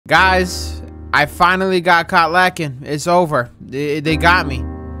Guys, I finally got caught lacking. It's over. They got me.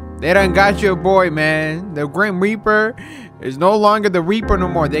 They done got your boy, man. The Grim Reaper is no longer the Reaper no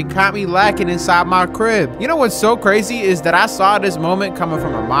more. They caught me lacking inside my crib. You know what's so crazy is that I saw this moment coming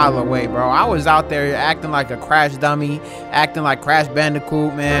from a mile away, bro. I was out there acting like a crash dummy, acting like Crash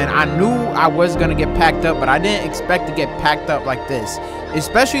Bandicoot, man. I knew I was gonna get packed up, but I didn't expect to get packed up like this.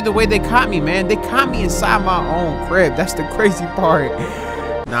 Especially the way they caught me, man. They caught me inside my own crib. That's the crazy part.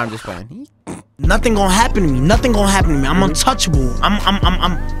 Nah, I'm just playing. Nothing gonna happen to me. Nothing gonna happen to me. I'm untouchable.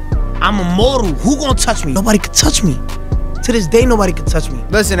 I'm immortal. Who gonna touch me? Nobody can touch me. To this day, nobody can touch me.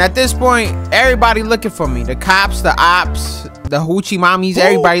 Listen, at this point, everybody looking for me. The cops, the ops, the hoochie mommies,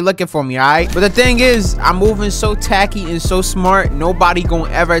 everybody looking for me, all right? But the thing is, I'm moving so tacky and so smart, nobody gonna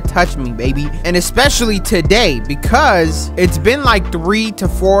ever touch me, baby. And especially today, because it's been like 3 to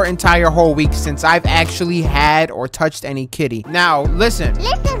 4 entire whole weeks since I've actually had or touched any kitty. Now, listen.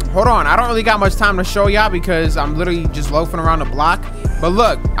 Hold on, I don't really got much time to show y'all because I'm literally just loafing around the block. But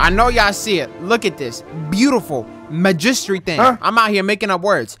look, I know y'all see it. Look at this. Beautiful. Magistry thing. I'm out here making up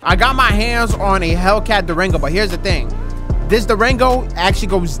words. I got my hands on a HELLCAT Durango, but here's the thing. This Durango actually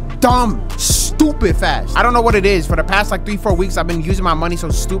goes dumb, stupid fast. I don't know what it is. For the past like 3-4 weeks, I've been using my money so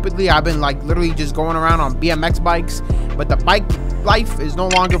stupidly. I've been like literally just going around on BMX bikes, but the bike life is no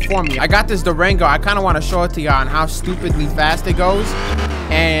longer for me. I got this Durango. I kind of want to show it to y'all on how stupidly fast it goes.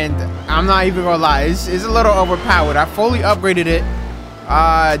 And I'm not even gonna lie, it's a little overpowered. I fully upgraded it.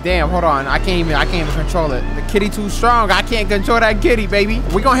 Damn, hold on. I can't even control it. The kitty too strong. I can't control that kitty, baby.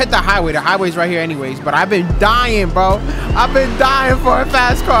 We're gonna hit the highway. The highway's right here anyways, but I've been dying, bro. I've been dying for a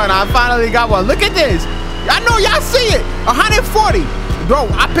fast car, and I finally got one. Look at this. I know y'all see it. 140. Bro,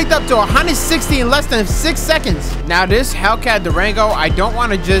 I picked up to 160 in less than 6 seconds. Now, this HELLCAT Durango, I don't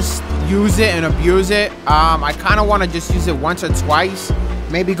want to just use it and abuse it. I kind of want to just use it once or twice.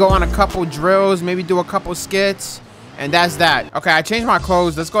 Maybe go on a couple drills, maybe do a couple skits. And that's that. Okay, I changed my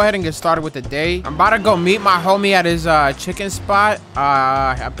clothes. Let's go ahead and get started with the day. I'm about to go meet my homie at his chicken spot.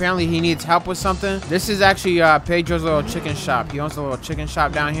 Apparently he needs help with something. This is actually Pedro's little chicken shop. He owns a little chicken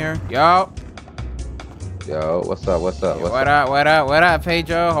shop down here. Yo, what's up? What up,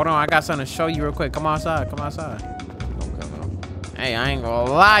 Pedro? Hold on, I got something to show you real quick. Come outside. Hey, I ain't gonna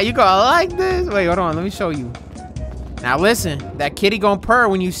lie. You gonna like this? Wait, hold on. Let me show you. Now listen, that kitty gonna purr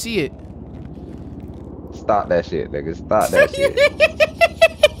when you see it. Stop that shit, nigga. Stop that shit.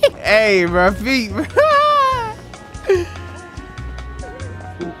 Hey, bro, feet.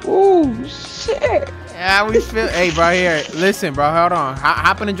 Ooh, shit. Yeah, we feel. Hey, bro, here. Listen, bro. Hold on.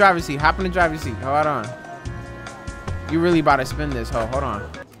 Hop in the driver's seat. Hold on. You really about to spin this, hoe. Hold on.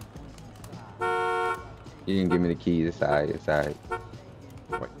 You didn't give me the keys. It's alright.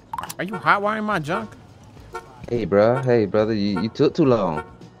 Wait, are you hot wiring my junk? Hey, bro. Hey, brother. You took too long.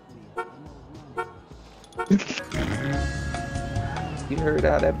 You heard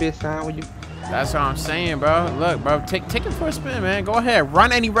how that bitch sound when you... That's what I'm saying, bro. Look, bro, take it for a spin, man. Go ahead.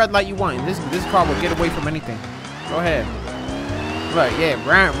 Run any red light you want. This car will get away from anything. Go ahead. Look, yeah,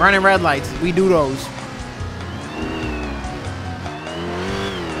 running red lights. We do those.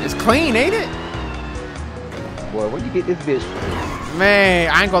 It's clean, ain't it? Boy, where'd you get this bitch from? Man,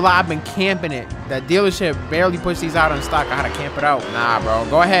 I ain't gonna lie, I've been camping it. That dealership barely puts these out on stock. I had to camp it out. Nah, bro.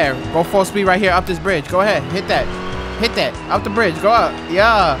 Go ahead. Go full speed right here up this bridge. Go ahead. Hit that. Up the bridge. Go up.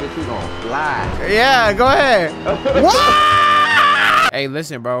 Yeah. Bitch, you gonna fly. Yeah, go ahead. What? Hey,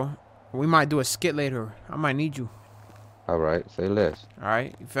 listen, bro. We might do a skit later. I might need you. All right. Say less. All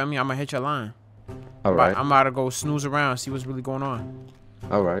right. You feel me? I'm gonna hit your line. All right. I'm about to go snooze around, see what's really going on.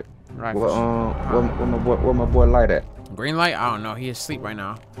 All right. Right. Where my boy Light at? Green light? I don't know. He asleep right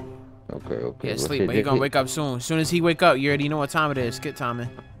now. Okay. He asleep, but he gonna wake up soon. As soon as he wake up, you already know what time it is. Skit timing.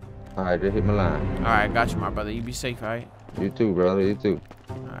 All right, just hit my line. All right, got you, my brother. You be safe, all right? You too, brother. You too.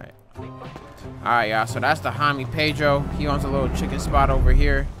 All right, y'all. So that's the homie Pedro. He owns a little chicken spot over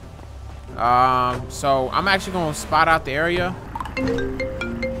here. So I'm actually gonna spot out the area.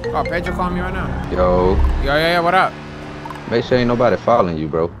 Oh, Pedro calling me right now. Yo. What up? Make sure ain't nobody following you,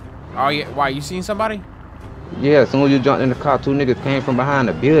 bro. Oh yeah. Why? You seen somebody? Yeah, as soon as you jumped in the car, 2 niggas came from behind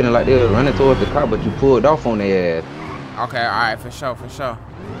the building like they was running towards the car, but you pulled off on their ass. Okay, all right, for sure.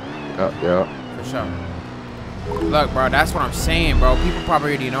 Yeah. For sure. Look, bro, that's what I'm saying, bro. People probably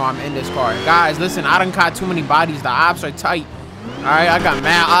already know I'm in this car. Guys, listen, I done caught too many bodies. The ops are tight. All right, I got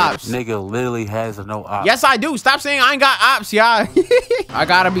mad ops. Nigga literally has no ops. Yes, I do. Stop saying I ain't got ops, y'all. I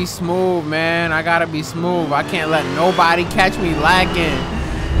gotta be smooth, man. I gotta be smooth. I can't let nobody catch me lacking.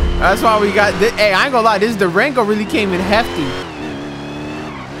 That's why we got this. Hey, I ain't gonna lie. This Durango really came in hefty.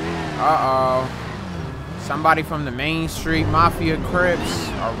 Uh-oh. Somebody from the Main Street Mafia Crips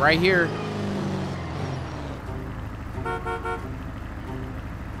are right here.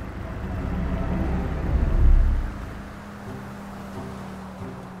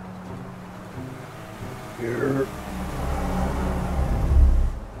 Here.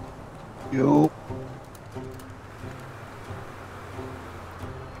 Yo.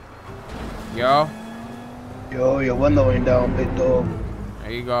 Yo. Yo, your window ain't down, big dog.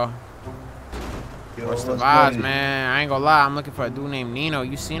 There you go. Yo, What's the vibes, man? I ain't gonna lie. I'm looking for a dude named Nino.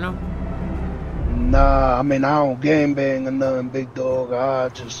 You seen him? Nah, I mean, I don't gangbang or nothing, big dog. I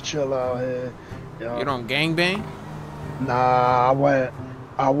just chill out here. Yo. You don't gangbang? Nah,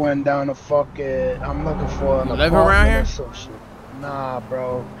 I went down to fucking, I'm looking for an You live around here? or some shit. Nah,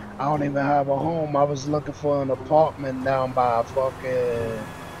 bro. I don't even have a home. I was looking for an apartment down by fucking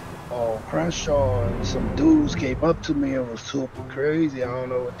Crenshaw, and some dudes came up to me and was super crazy. I don't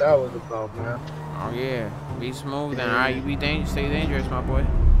know what that was about, man. Oh yeah, be smooth then. Alright, you be dangerous, stay dangerous, my boy.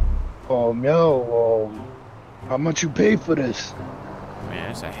 Yo, how much you pay for this?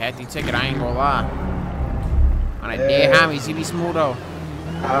 Man, it's a hefty ticket. I ain't gonna lie. On a dead homies, he be smooth though.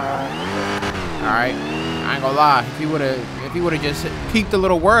 Alright, I ain't gonna lie. If he would've just peeped a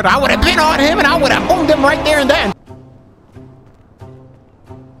little word, I would've been on him and I would've owned him right there and then.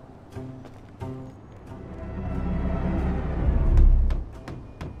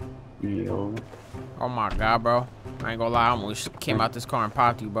 Yo. Oh my god, bro. I ain't gonna lie, I almost came out this car and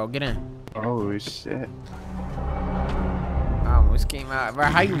popped you, bro. Get in. Oh shit. I almost came out. Bro,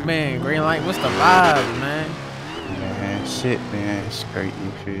 how you been? Green light, what's the vibes, man? Man, shit, man. Straight,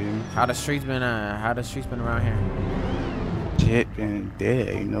 you feel me? How the streets been around here? Shit been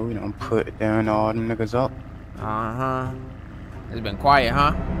dead, you know. We done put down all them niggas up. Uh-huh. It's been quiet,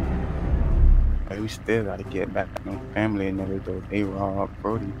 huh? But we still gotta get back to them family and niggas though. They robbed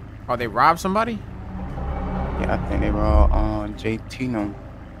Brody. Oh, they robbed somebody? Yeah, I think they robbed on JT them.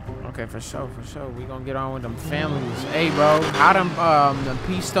 Okay, for sure, for sure. We gonna get on with them families. Hey, bro, how them the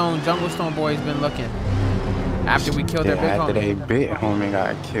P Stone, Jungle Stone boys been looking after we killed their big After homie? they big homie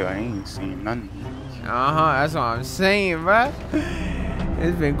got killed, I ain't seen nothing. That's what I'm saying, bro.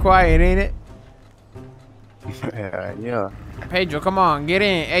 It's been quiet, ain't it? Yeah. Pedro, come on, get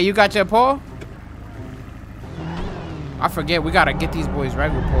in. Hey, you got your pole? I forget, we gotta get these boys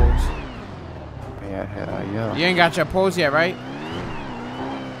regular poles. Yeah. You ain't got your poles yet, right?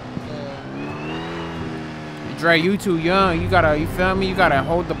 Dre, you too young. You gotta, you feel me? You gotta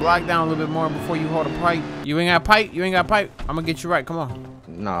hold the block down a little bit more before you hold a pipe. You ain't got pipe? You ain't got pipe? I'm gonna get you right, come on.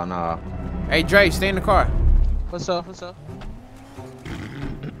 Nah. Hey, Dre, stay in the car. What's up? What's up?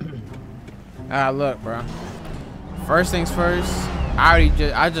 Look, bro. First things first,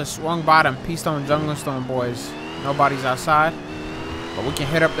 I just swung by them P Stone, Jungle Stone boys. Nobody's outside, but we can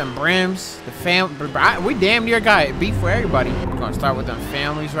hit up them brims. We damn near got beef for everybody. We're gonna start with them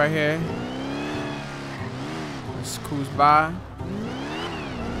families right here. Let's cruise by.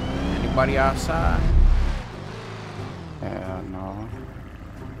 Anybody outside? No.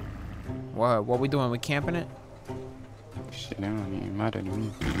 What we doing? We camping it? Shit, that don't even matter to me.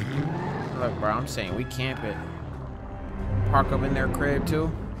 Look, bro, I'm saying we camp it. Park up in their crib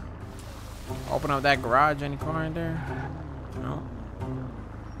too. Open up that garage. Any car in there? No.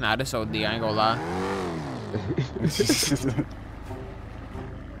 Nah, this OD. I ain't gonna lie.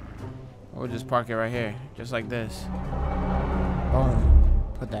 We'll just park it right here, just like this.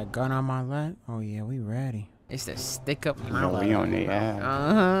 Boom. Put that gun on my lap. Oh yeah, we ready. It's the stick up my No, we on the ass.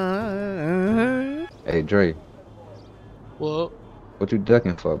 Hey, Dre. What? What you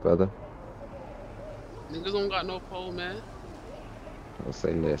ducking for, brother? Niggas don't got no pole, man. Oh,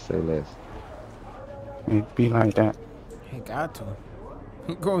 say less, say less. It be like that. He got to.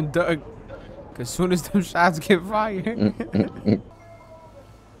 He going duck. Cause soon as them shots get fired.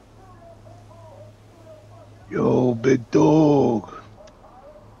 Yo, big dog.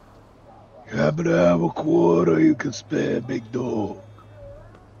 You happen to have a quarter you can spare, big dog?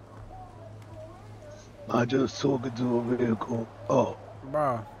 I just talking to a vehicle. Oh.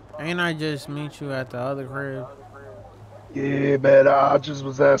 Bro, ain't I just meet you at the other crib? Yeah, man, I just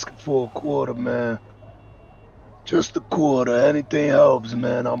was asking for a quarter, man. Just a quarter. Anything helps,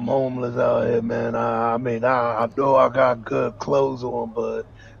 man. I'm homeless out here, man. I mean, I know I got good clothes on, but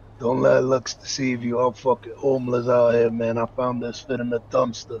don't let looks deceive you. I'm fucking homeless out here, man. I found this fit in the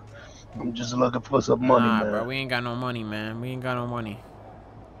dumpster. I'm just looking for some money, Nah, man. bro, we ain't got no money, man. We ain't got no money.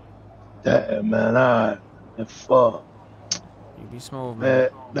 Damn, man, alright. Fuck. You be smooth, man.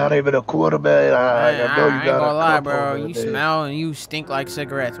 Not even a quarter, man. I know you ain't got gonna a lie, couple bro. over You there. smell and you stink like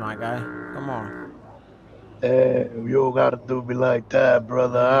cigarettes, my guy. Come on. Damn, you don't gotta do me like that,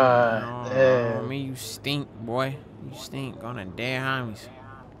 brother. Damn. Me, you stink, boy. You stink on the dead homies.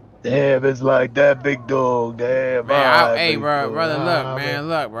 Damn, it's like that, big dog. Damn, Man, hey, brother, look, man. man,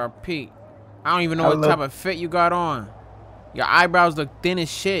 look, bro, Pete. I don't even know what type of fit you got on. Your eyebrows look thin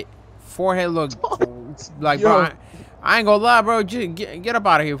as shit. Forehead look like, bro. I ain't gonna lie, bro. Just get up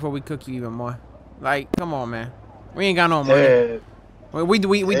out of here before we cook you even more. Like, come on, man. We ain't got no money. Damn. We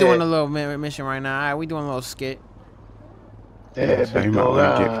doing a little mission right now. All right, we doing a little skit. Damn, So you might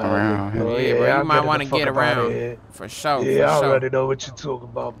want to get around him. Yeah, bro, you might want to get around. For sure. Yeah, for I sure. already know what you talking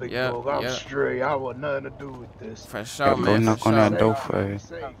about, big dog. I'm straight. I want nothing to do with this. For sure, man. Go knock on that door for you.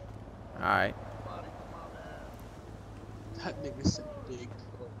 Alright. That nigga said big.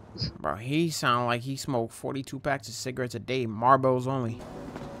 Bro, he sound like he smoked 42 packs of cigarettes a day, Marlboros only.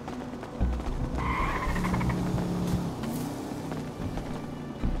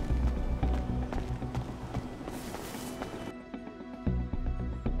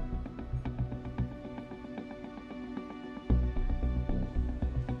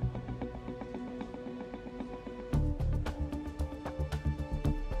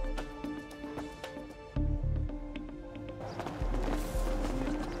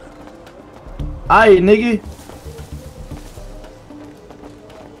 Aight, nigga.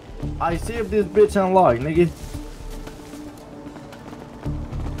 I see if this bitch unlocked, nigga.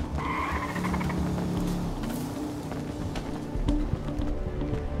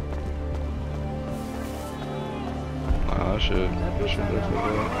 Oh, shit.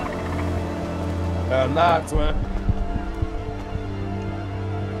 Nah, twin.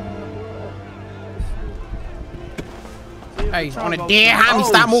 Hey, on a dead homie,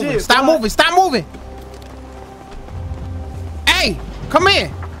 stop moving, stop moving, stop moving. Hey, come here.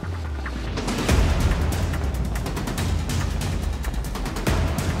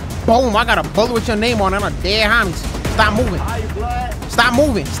 Boom, I got a bullet with your name on it on a dead homies. Stop moving. Stop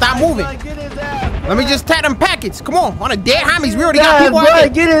moving, stop moving. Let me just tap them packets. Come on a dead homies. We already got people out there.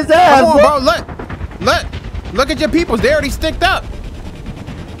 Get his ass, come on, bro, look at your peoples. They already sticked up.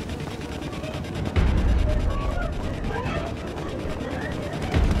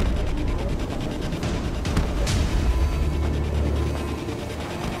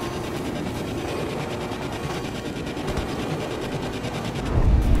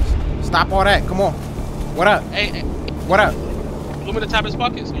 Stop all that. Come on. What up? Hey. What up? Want me to tap his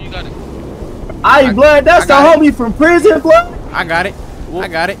pockets? So you got it. Aight, blood. That's the homie from prison, blood. I got it. I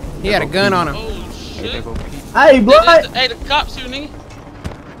got it. He had a gun on him. Oh shit. Aight, blood. Hey, the cops here, nigga.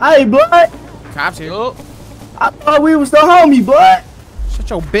 Aight, blood. Cops here. Yo. I thought we was the homie, blood. Shut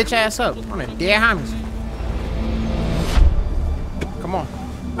your bitch ass up. I'm on a dead homies. Come on.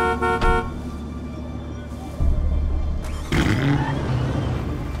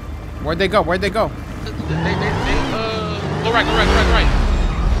 Where'd they go? Where'd they go? Go right.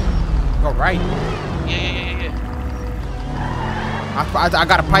 Go right? Yeah. I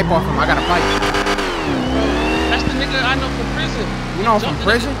got a pipe off him. I got a pipe. That's the nigga I know from prison. You know him from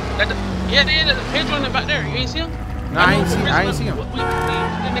prison? Yeah, the Pedro in the back there. You ain't see him? No, I ain't see him. The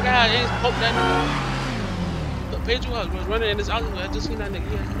nigga had poked that nigga. The Pedro was running in this alleyway. I just seen that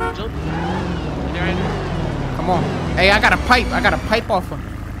nigga. Yeah, jumping. And they're right there. Come on. Hey, I got a pipe. I got a pipe off him.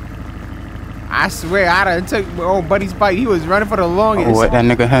 I swear, I done took my old buddy's pipe. He was running for the longest. Oh, what that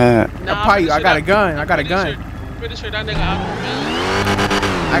nigga had? A pipe. I got a gun. I got a gun. Pretty sure that nigga out of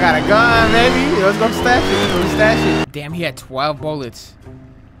the I got a gun, baby. Let's go stash it. Let's go stash it. Damn, he had 12 bullets.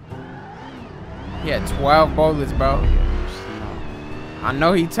 He had 12 bullets, bro. I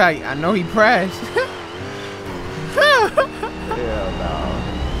know he tight. I know he pressed. Hell no.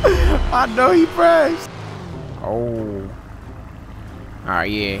 I know he pressed. Oh.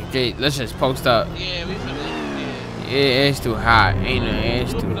 Alright, yeah. Let's just post up. Yeah, we finna. Yeah, it's too hot. Ain't no,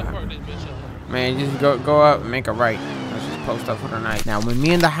 it's too hot. Man, just go up and make a right. Let's just post up for the night. Now, when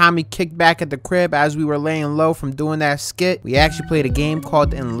me and the homie kicked back at the crib as we were laying low from doing that skit, we actually played a game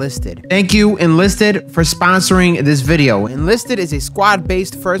called Enlisted. Thank you, Enlisted, for sponsoring this video. Enlisted is a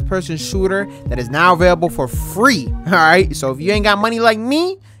squad-based first-person shooter that is now available for free. Alright, so if you ain't got money like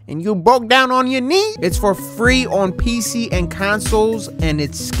me, and you broke down on your knee, it's for free on PC and consoles, and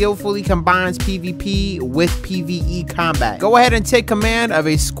it skillfully combines PvP with PvE combat. Go ahead and take command of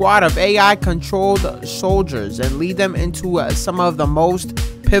a squad of AI controlled soldiers and lead them into some of the most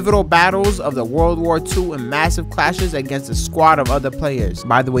pivotal battles of the World War II and massive clashes against a squad of other players.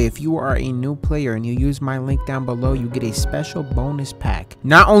 By the way, if you are a new player and you use my link down below, you get a special bonus pack.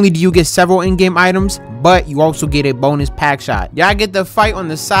 Not only do you get several in-game items, but you also get a bonus pack shot. Y'all get to fight on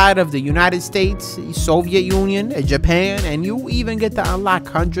the side of the United States, Soviet Union, Japan, and you even get to unlock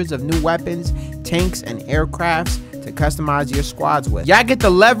hundreds of new weapons, tanks, and aircrafts to customize your squads with. Y'all get to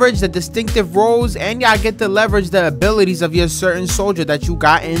leverage the distinctive roles, and y'all get to leverage the abilities of your certain soldier that you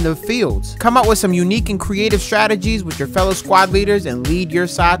got in the fields. Come up with some unique and creative strategies with your fellow squad leaders and lead your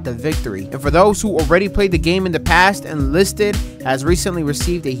side to victory. And for those who already played the game in the past, Enlisted has recently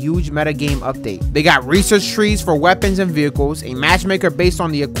received a huge metagame update. They got research trees for weapons and vehicles, a matchmaker based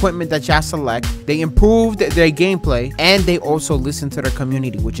on the equipment that y'all select. They improved their gameplay, and they also listened to their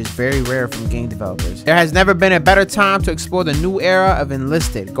community, which is very rare from game developers. There has never been a better time to explore the new era of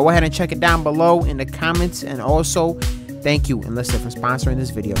Enlisted. Go ahead and check it down below in the comments, and also thank you Enlisted for sponsoring this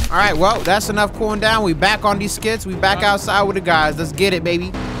video. All right, well, that's enough cooling down. We back on these skits. We back outside with the guys. Let's get it,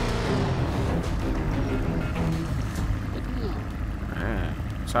 baby.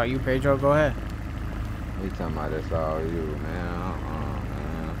 Saw you, Pedro. Go ahead. We talking about this all you, man.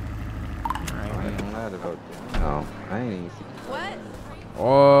 Man. I ain't gonna lie about that. No, I ain't even see. What?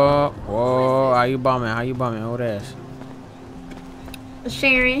 Whoa, how you bumming? How you bumming? Who that is?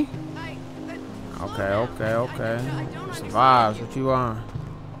 Sharon. Okay. Some vibes. What you on?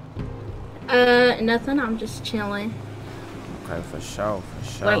 Nothing. I'm just chilling. Okay, for sure.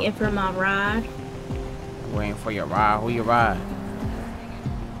 Waiting for my ride. Waiting for your ride. Who you ride?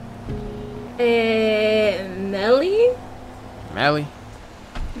 Melly? Melly?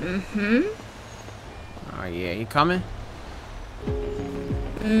 Mm-hmm. Oh, yeah. He coming?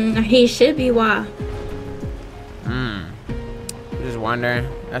 He should be. Why? Just wondering.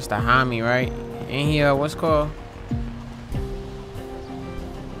 That's the homie, right? Ain't he, what's called?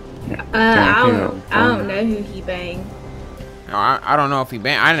 I don't know who he banged. No, I don't know if he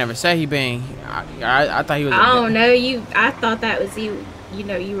banged. I never said he banged. I thought he was. I don't know. I thought that was you. You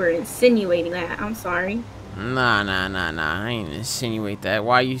know, you were insinuating that. I'm sorry. Nah. I ain't insinuate that.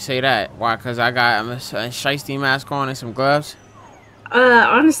 Why you say that? Why? Cause I got a shiesty mask on and some gloves.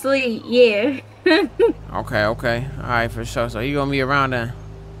 Honestly, yeah. Okay. All right, for sure. So you gonna be around then?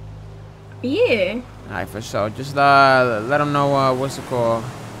 Yeah. All right, for sure. Just let them know what's it called.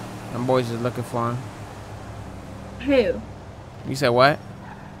 Them boys is looking for him. Who? You said what?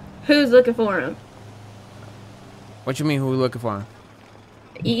 Who's looking for him? What you mean? Who looking for him?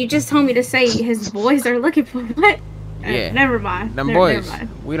 You just told me to say his boys are looking for what? Yeah. Never mind. Them boys. Never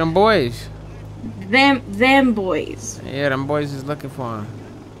mind. We them boys. Them boys. Yeah, them boys is looking for him.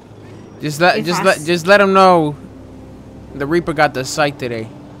 Just let them know the Reaper got the sight today.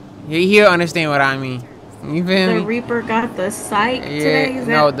 He'll understand what I mean. You feel me? The Reaper got the sight today? Yeah,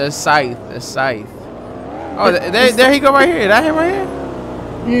 no, the scythe. Oh, there he go right here. That him right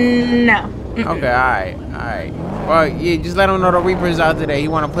here? No. Okay, alright. Well, yeah, just let him know the Reaper's out today. He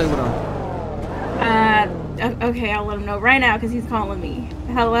want to play with him. Okay, I'll let him know right now because he's calling me.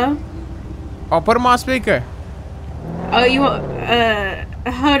 Hello? Oh, put him on speaker. Oh, you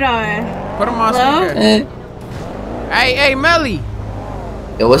hold on. Put him on speaker. Hey, Melly.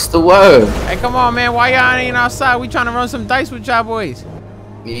 Yo, what's the word? Hey, come on, man. Why y'all ain't outside? We trying to run some dice with y'all boys.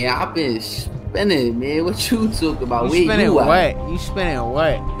 Yeah, I've been spinning, man. What you talking about? You spinning what? You spinning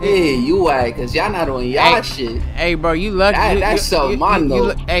what? Yeah, you at? Cause y'all not on y'all shit. Hey, bro, you lucky. That's so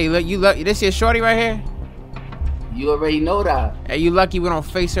mono. Hey, look, you lucky. This your shorty right here? You already know that. Hey, you lucky we don't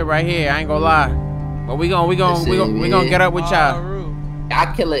face her right here. I ain't gonna lie. But we gonna get up with y'all.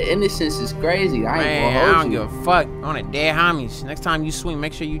 Y'all killing innocence is crazy. I ain't gonna hold I don't give a fuck on the dead homies. Next time you swing,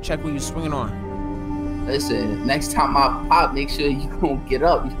 make sure you check who you swinging on. Listen, next time I pop, make sure you don't get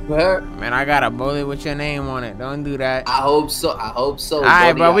up. You heard? Man, I got a bullet with your name on it. Don't do that. I hope so. All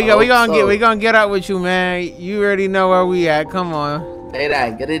right, bro. We gonna get up with you, man. You already know where we at. Come on. Say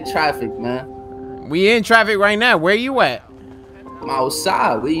that. Get in traffic, man. We in traffic right now. Where you at? I'm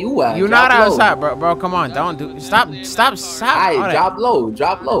outside. Where you at? You not outside, bro. Come on. Don't do. Stop. Alright, drop low.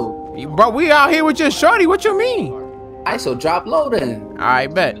 Bro, we out here with your shorty. What you mean? Alright, so drop low then.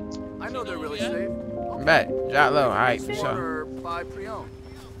 Alright, bet. I know they're really safe. Bet. Drop low. Alright, for sure.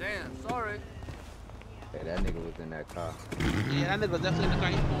 Damn, sorry. Hey, that nigga was in that car. Yeah, that nigga was definitely in the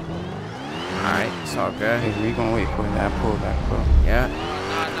car. Alright, it's all good. Hey, we gonna wait for that pullback, bro. Yeah.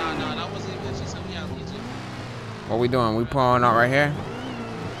 Nah, that wasn't even. She sent me out. What we doing? We pulling out right here?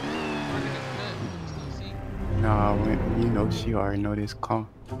 Nah, you know she already know this car.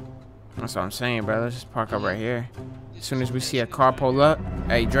 That's what I'm saying, bro. Let's just park up right here. As soon as we see a car pull up,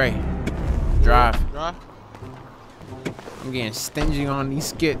 hey, Dre, drive. I'm getting stingy on these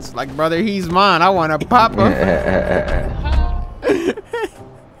skits. Like, brother, he's mine. I want to pop him.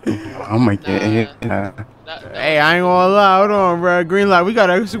 I'm gonna get it. Hey, I ain't gonna lie. Hold on, bro. Green light. We got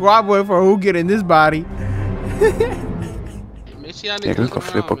a squad boy for who get in this body. Yeah, we can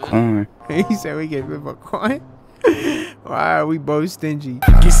flip a coin. He said we can flip a coin. Why are we both stingy?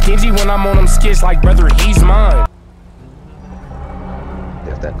 Get stingy when I'm on them skits like, brother, he's mine.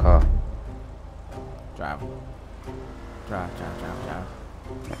 There's that car. Drive. Drive.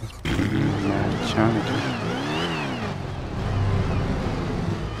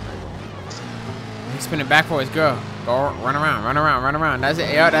 He's spinning back for his girl. Go run around. That's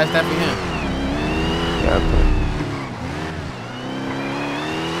it. Yeah, that's definitely him. Yeah,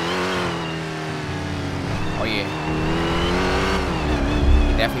 oh yeah.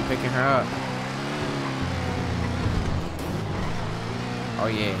 He definitely picking her up. Oh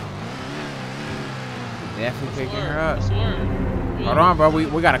yeah. He definitely picking her up. Hold on, bro.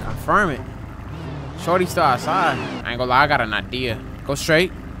 We gotta confirm it. Shorty still outside. I ain't gonna lie, I got an idea. Go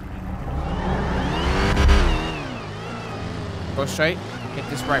straight. Go straight. Hit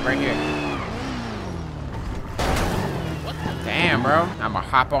this right here. Damn, bro. I'ma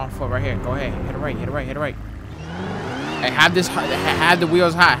hop on foot right here. Go ahead. Hit it right. Hey, have the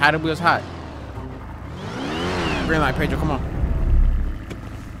wheels hot. Have the wheels hot. Green light, Pedro, come on.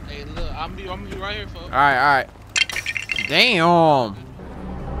 Hey, look, I'm be right here, folks. All right. Damn.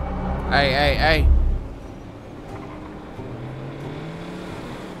 Hey.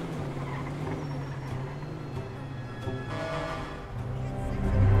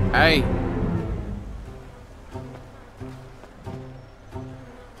 Hey.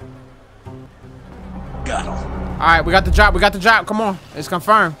 Got him. All right, we got the drop. Come on, it's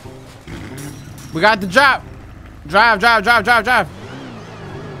confirmed. We got the drop. Drive.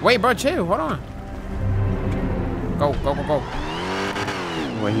 Wait, bro, chill. Hold on. Go.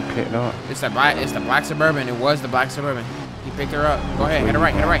 What he picked up? It's the black Suburban. It was the black Suburban. He picked her up. Go ahead, hit it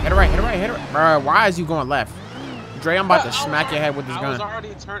right. Bro, why is you going left? Dre, I'm about to smack your head with this gun. I was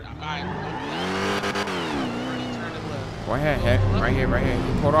already turned. Go ahead, right here.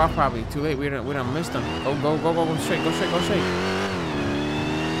 He pulled off probably. Too late. We done missed him. Go straight.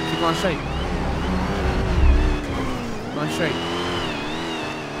 Keep going straight. Going straight.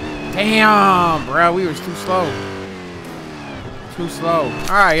 Damn, bro, we was too slow. All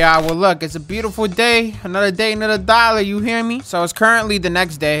right, y'all. Well, look, it's a beautiful day. Another day, another dollar. You hear me? So it's currently the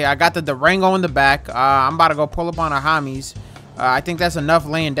next day. I got the Durango in the back. I'm about to go pull up on our homies. I think that's enough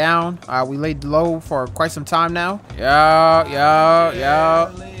laying down. We laid low for quite some time now. Yo.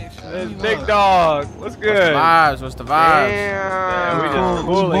 It's Big Dog. What's good? What's the vibes? Damn, we just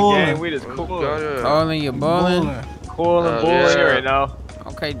cooling, gang. We just cool. Rolling, you bulling? Cool and bulling, you already know.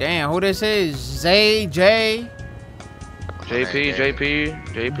 Okay, damn. Who this is? Zay, J?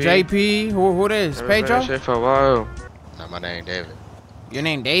 JP. Who this? Pedro? Shit for a while. Nah, my name David. Your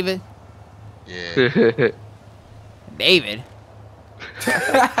name David? Yeah. David? This the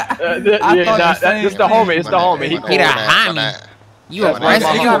homie. It's the homie. He the homie. You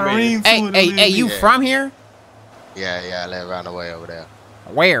aggressive? Hey, you from here? Yeah, I live around the way over there.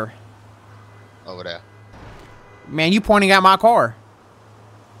 Where? Over there. Man, you pointing at my car.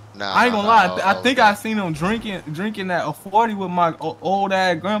 Nah, I ain't gonna lie. I think I seen him drinking that 40 with my old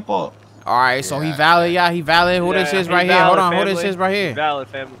ass grandpa. All right, so he valid, yeah, he valid. Who this is right here? Hold on, who this is right here? Valid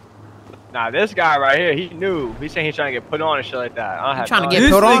family. Nah, this guy right here, he knew. He saying he's trying to get put on and shit like that. He trying to get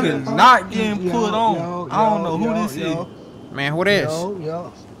put on? This nigga not getting put on. I don't know who this is. Man, who this?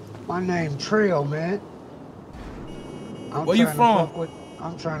 Yo. My name Trail, man. Where you from?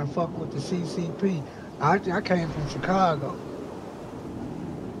 I'm trying to fuck with the CCP. I came from Chicago.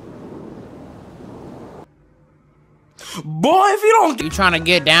 Boy, if you don't... You trying to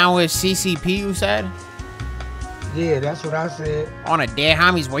get down with CCP, you said? Yeah, that's what I said. On a dead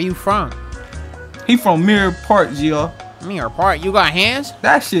homies, where you from? He from Mirror Park, Gio. Mirror Park? You got hands?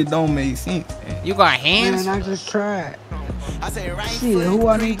 That shit don't make sense. You got hands? Man, I just tried. Shit, who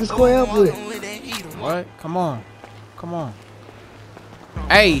I need to square up with? What? Come on.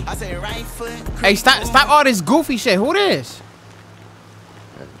 Hey, stop all this goofy shit. Who this?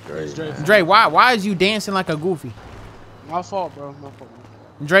 Dre, why is you dancing like a goofy? My fault, bro.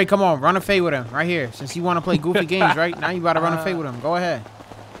 Dre, come on, run a fade with him right here. Since you want to play goofy games, right? Now you about to run a fade with him. Go ahead.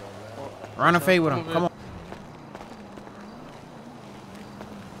 Run a fade with him. Come on.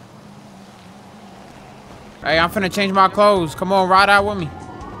 Hey, I'm finna change my clothes. Come on, ride out with me.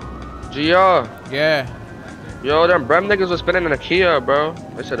 GR. Yeah. Yo, them Brem niggas was spinning in a Kia, bro.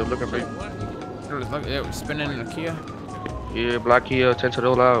 They said they was looking for you. It was spinning in a Kia? Yeah, black Kia, tinted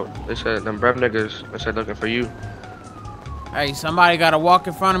all out. They said them Brem niggas, they said looking for you. Hey, somebody gotta walk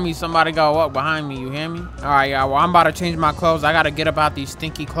in front of me. Somebody gotta walk behind me. You hear me? All right, y'all. Well, I'm about to change my clothes. I gotta get up out these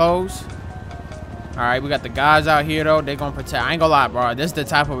stinky clothes. All right, we got the guys out here though. They gonna protect. I ain't gonna lie, bro. This is the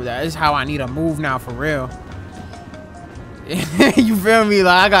type of this is how I need to move now for real. You feel me?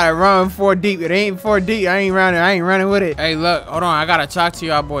 Like I gotta run 4 deep. It ain't 4 deep. I ain't running with it. Hey, look. Hold on. I gotta talk to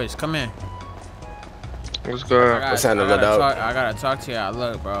y'all boys. Come in. What's good? I gotta talk to y'all.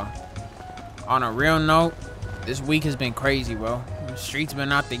 Look, bro. On a real note, this week has been crazy, bro. The streets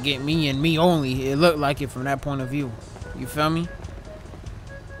been out to get me and me only. It looked like it from that point of view. You feel me?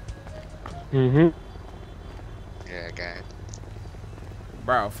 Mm-hmm. Yeah, gang.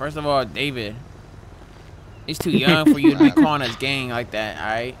 Bro, first of all, David, it's too young for you to be calling us gang like that,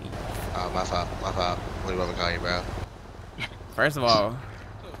 alright? Oh, my fault. My fault. What do you want me to call you, bro? First of all,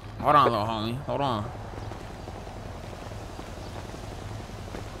 hold on, little homie. Hold on.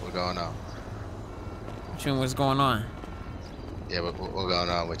 What's going on? What's going on? Yeah, what's going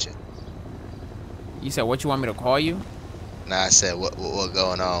on with you? You said what you want me to call you? Nah, I said what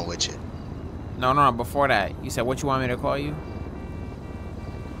going on with you? No, before that. You said what you want me to call you?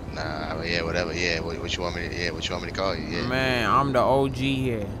 Nah, I mean, yeah, whatever. Yeah, what you want me to? Yeah, what you want me to call you? Yeah. Man, I'm the OG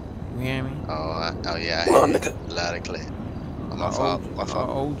here. You hear me? Oh yeah. I hear you. Loud and clear. My fault. My fault.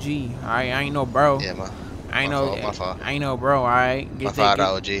 OG. Alright, I ain't no bro. Yeah, I ain't no bro. Alright. My fault,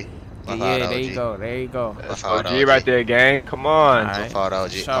 OG. Yeah, there you go. There you go. That's OG right there, gang. Come on. My fault,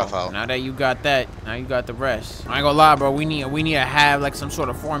 OG. My fault. Now that you got that, now you got the rest. I ain't gonna lie, bro. We need to have like some sort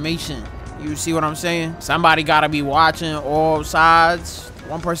of formation. You see what I'm saying? Somebody gotta be watching all sides.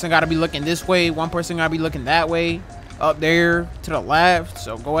 One person gotta be looking this way. One person gotta be looking that way. Up there to the left.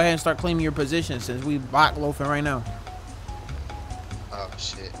 So go ahead and start claiming your position since we block loafing right now. Oh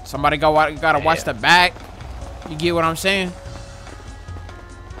shit. Somebody gotta watch the back. You get what I'm saying?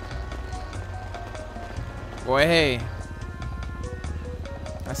 Go ahead.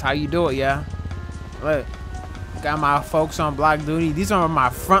 That's how you do it, yeah. Look, got my folks on block duty. These are my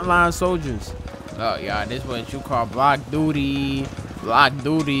frontline soldiers. Look, y'all, this is what you call block duty. Block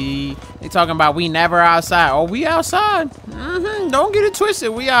duty. They talking about we never outside. Oh, we outside. Don't get it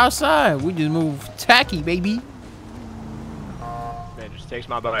twisted. We outside. We just move tacky, baby. Man, just takes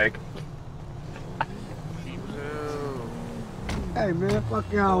my bike. Hey, man, fuck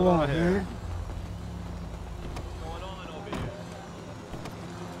y'all want, man.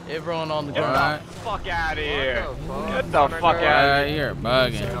 Everyone on the Get ground. the fuck out of here. Get the fuck out of here. You're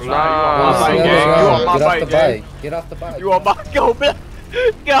bugging. Nah, you on my bike, gang. Get off the bike. You on my go, blood.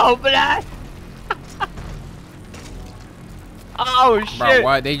 Go, blood. Oh, shit. Bro,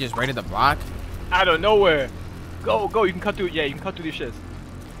 what? They just raided the block? Out of nowhere. Go. You can cut through. Yeah, you can cut through these shits.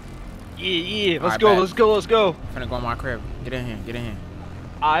 Yeah. Let's go. I'm finna go in my crib. Get in here.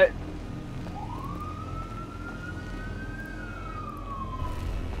 Alright.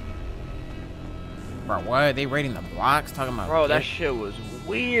 Bro, what? They raiding the blocks? Talking about. Bro, that shit was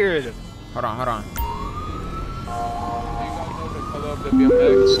weird. Hold on.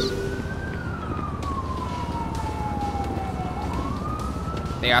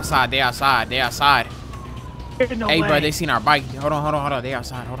 They outside. No hey, way. bro, they seen our bike. Hold on. They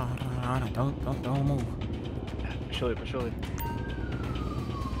outside. Hold on. Don't move. Surely.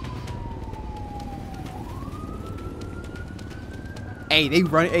 Hey, they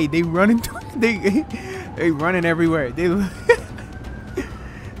running. They running everywhere. They look.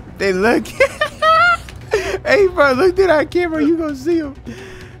 Hey, bro, look at that camera. You gonna see them.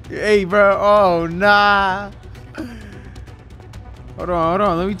 Hey, bro. Oh, nah. Hold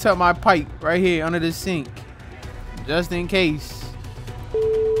on. Let me tuck my pipe right here under the sink. Just in case.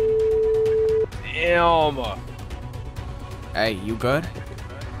 Damn. Hey, you good?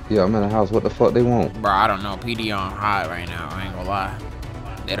 Yeah, I'm in the house. What the fuck they want? Bro, I don't know. PD on high right now. I ain't gonna lie.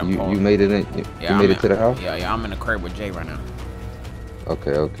 They done You made it in? You made it to the house? Yeah, I'm in the crib with Jay right now.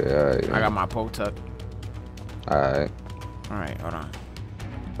 Okay, alright. I got my poke tuck. Alright, hold on.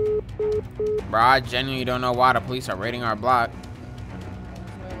 Bro, I genuinely don't know why the police are raiding our block.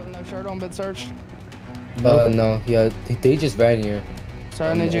 No shirt on, been searched. No, yeah, they just ran here. So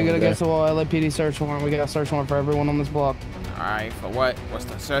I need you to get against the wall. LAPD search warrant. We got a search warrant for everyone on this block. Alright, for what? What's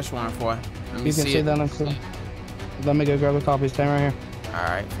the search warrant for? Let me You can see that next to. Let me go grab the copy. Stay right here.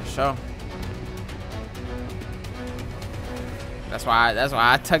 Alright, for sure. That's why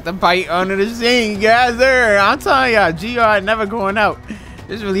I tucked the bite under the sink, guys. There, I'm telling y'all, GR never going out.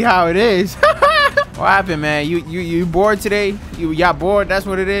 This is really how it is. What happened, man? You bored today? Y'all bored? That's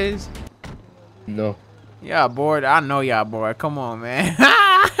what it is. No. Y'all bored? I know y'all bored. Come on, man.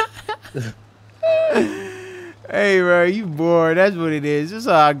 Hey, bro, you bored. That's what it is. It's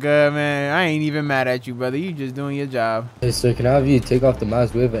all good, man. I ain't even mad at you, brother. You just doing your job. Hey, sir, can I have you take off the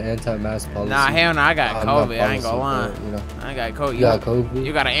mask? We have an anti-mask policy. Nah, hell no. I got COVID. I ain't policy, gonna lie. but, you know. I got COVID. You got COVID?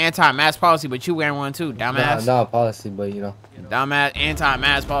 You got an anti-mask policy, but you wearing one too, dumbass. Nah, policy, but you know. Dumbass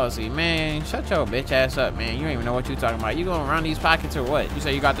anti-mask policy. Man, shut your bitch ass up, man. You don't even know what you talking about. You gonna run these pockets or what? You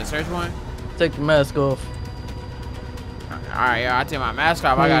say you got the search warrant? Take your mask off. Alright, I take my mask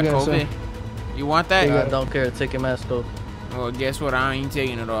off. I got COVID. You want that? I don't care. Take your mask off. Well, guess what? I ain't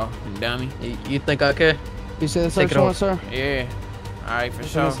taking it off, dummy. You think I care? You said the search warrant, sir? Yeah. Alright, for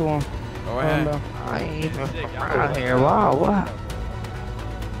sure. Go ahead. I ain't even from around here. Wow, what?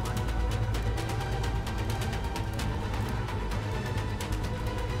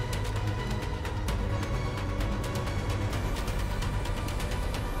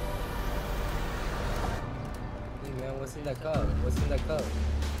 Hey, man, what's in that cup? What's in that cup?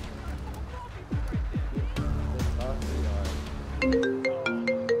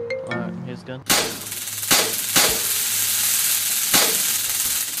 Alright, here's gun.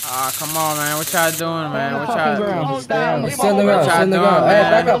 Ah, come on, man. What y'all doing, man? What y'all doing? Stay on the ground. Stay on the ground. Hey,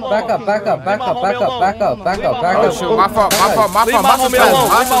 back up. Oh, shoot. My fault.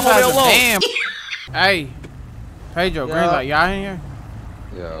 Damn. Hey. Pedro, green light. Y'all in here?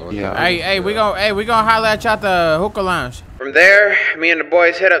 Yeah. Hey, we gonna holler at y'all at the hookah lounge. From there, me and the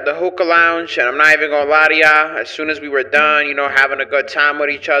boys hit up the hookah lounge, and I'm not even gonna lie to y'all. As soon as we were done, you know, having a good time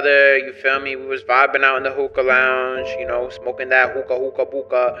with each other, you feel me? We was vibing out in the hookah lounge, you know, smoking that hookah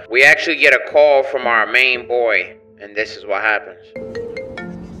buka. We actually get a call from our main boy, and this is what happens.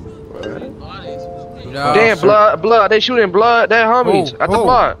 Damn, blood. They shooting blood. They're homies at the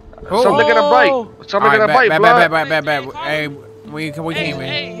bar. Something gonna bite. Something gonna bite, blood. Hey, we came in.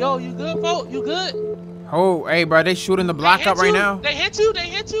 Hey, yo, you good, folks? You good? Oh, hey, bro, they shooting the block up right now. They hit you.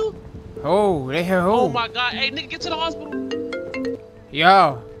 Oh, they hit who? Oh my God. Hey, nigga, get to the hospital.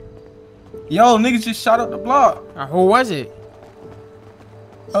 Yo, niggas just shot up the block. Who was it?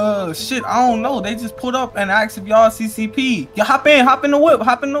 Shit, I don't know. They just pulled up and asked if y'all CCP. Yo, hop in the whip,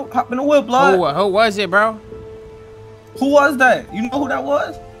 hop in the whip, blood. Who was it, bro? Who was that? You know who that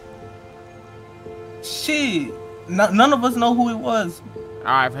was? Shit, none of us know who it was. All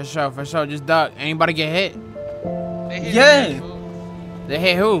right, for sure. Just duck. Anybody get hit? They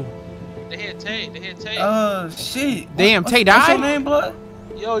hit who? They hit Tate. Shit. Damn, Tate died? What's your name, blood?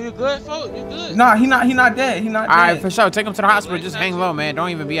 Yo, you good, folks? You good? Nah, he not dead. All right, for sure. Take him to the hospital. Just hang low, man.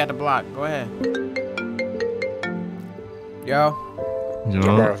 Don't even be at the block. Go ahead. Yo,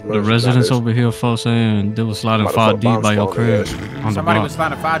 the residents over here, folks, saying they was sliding 5 deep by your crib. Somebody was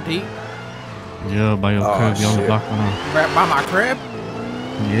sliding 5 deep? Yeah, by your crib. You on the block right now. By my crib?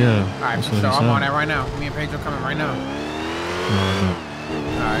 Yeah. All right, for sure. I'm on that right now. Me and Pedro coming right now. All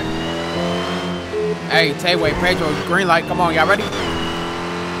right. Hey, Tay-Way, Pedro, green light. Come on, y'all ready?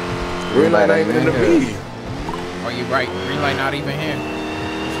 Green light ain't even in the meeting. Oh, you right. Green light not even here.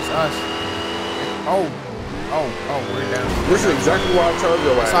 It's just us. Oh, we're down. This is exactly why I told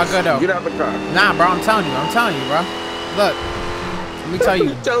you. It's all good though. Get out the car. Nah, bro, I'm telling you, bro. Look, let me tell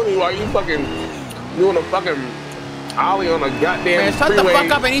you. Tell me why you fucking doing a fucking ollie on a goddamn man, shut freeway. the fuck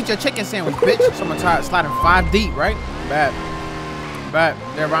up and eat your chicken sandwich, bitch. Someone sliding 5 deep, right? Bad.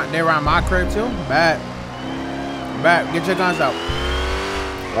 They're around my crib too. Bad. Get your guns out.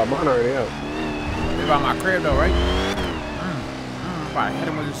 Oh, mine already out. They're around my crib though, right? I'm about to hit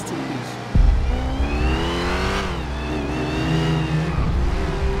him with this 2-piece.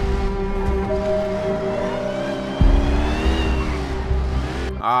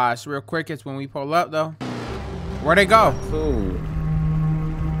 It's real quick. It's when we pull up though. Where'd they go? Cool.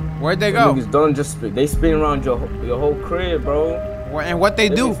 Where'd they go? Niggas don't just spin. They spin around your whole crib, bro. And what they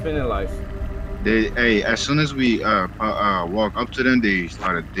do? Spinning life. Hey, as soon as we walk up to them, they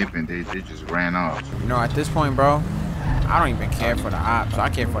started dipping. They just ran off. You know, at this point, bro, I don't even care for the ops. I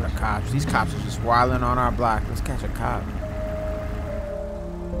care for the cops. These cops are just wilding on our block. Let's catch a cop.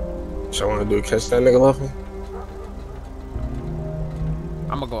 So I want to do catch that nigga Luffy?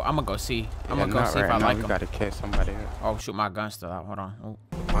 I'm gonna go see. I'm gonna go see if I like him. We gotta catch somebody. Oh shoot, my gun's still out. Hold on.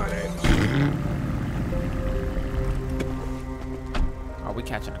 Oh, we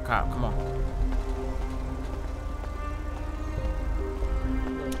catching a cop. Come on.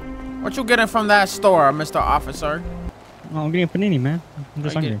 What you getting from that store, Mr. Officer? Oh, I'm getting a panini, man. I'm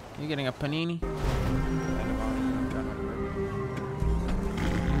just hungry. You getting a panini?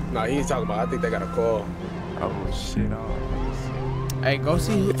 Nah, he ain't talking about. I think they got a call. Oh shit! Hey, go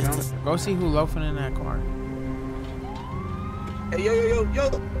see who loafing in that car. Hey, yo.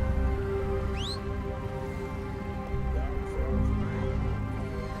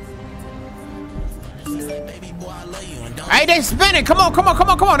 Hey, they spinning. Come on.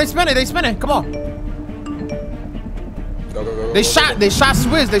 They spinning. Come on. Go. They shot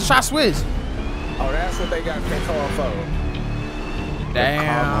Swizz. Oh, that's what they got control for.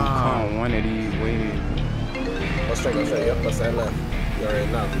 Damn. One of these ways. Go straight. Yep, let's say left. You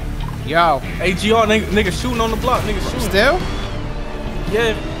already know. Yo. Hey, GR, nigga shooting on the block. Nigga shooting. Still?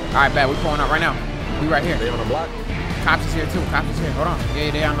 Yeah. All right, bad. We pulling up right now. We right here. They on the block? Cops is here too. Hold on.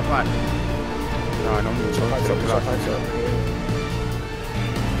 Yeah, they on the block. No, I don't need to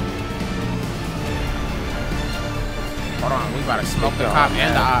Hold on, we about to smoke the cop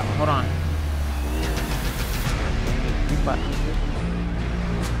and the op. Hold on.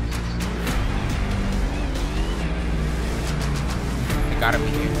 They gotta be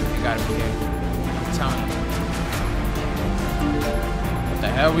here. I'm telling you. What the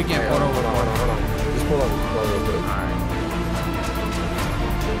hell? We getting pulled over? Hold on. Just pull up real quick. Alright.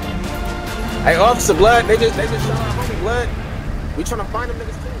 Hey, Officer Blood, they just shot our homie Blood. We trying to find them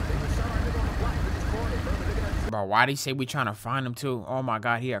niggas too. They just shot our nigga on the block. They just cornered, bro. Bro, why they say we trying to find him too? Oh my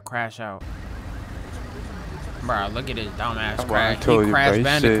god, he a crash out. Bro, look at his dumbass crash. He crashed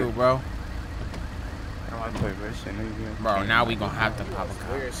Bandicoot, bro. Bro, now we gonna have to pop a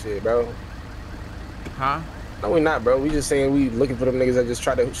cop. Weird shit, bro. Huh? No, we not, bro. We just saying we looking for them niggas that just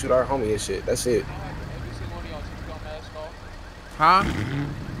tried to shoot our homie and shit. That's it. Huh?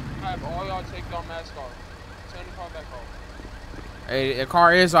 Have all y'all take your mask off. Turn the car back off. Hey, the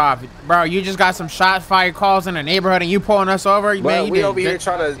car is off. Bro, you just got some shot fire calls in the neighborhood and you pulling us over? Man, we over here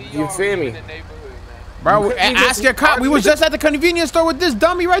trying to, you feel me? Bro, ask your cop. We was just at the convenience store with this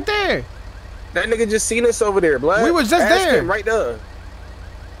dummy right there. That nigga just seen us over there, blood. We was just there. Him right there.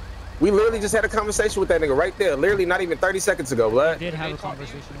 We literally just had a conversation with that nigga right there. Literally not even 30 seconds ago, blood. They did have a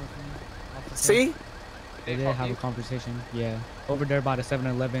conversation with me. See? They did have a conversation, yeah. Over there by the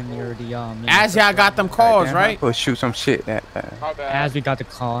 7-Eleven near the As y'all got them calls, right? We'll shoot some shit that bad. As we got the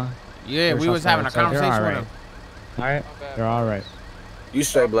call. Yeah, we was having a conversation with them. Alright, they're alright. You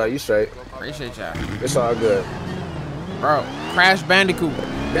straight, blood, you straight. Appreciate y'all. It's all good. Bro, Crash Bandicoot.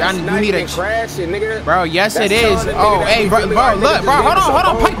 That's not even crashing, nigga. Bro, yes it is. Oh, hey, bro, look, bro, hold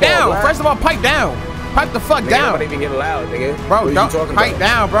on, pipe down. First of all, pipe down. Pipe the fuck down. Nobody even get loud, nigga. Bro, don't pipe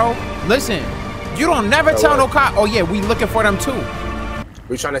down, bro. Listen, you don't never tell no cop. Oh yeah, we looking for them too.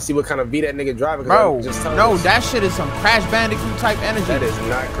 We trying to see what kind of V that nigga driving. Bro, no, that shit is some Crash Bandicoot type energy. That is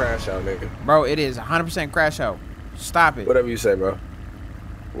not crash out, nigga. Bro, it is 100% crash out. Stop it. Whatever you say, bro.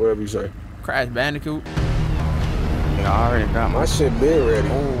 Whatever you say. Crash Bandicoot. Yeah, I already got my shit been ready.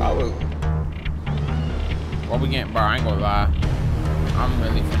 What we getting, bro? I ain't gonna lie. I'm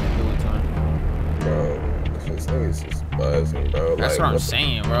really finna do it to him. Bro, this nigga's just buzzing, bro. That's like, what I'm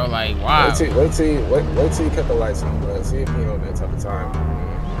saying, bro. Like, wow. Wait till you cut the lights on, bro. See if he on that type of time.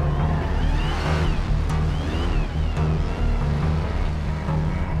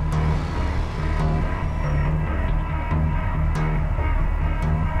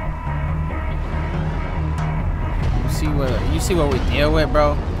 You see what we deal with,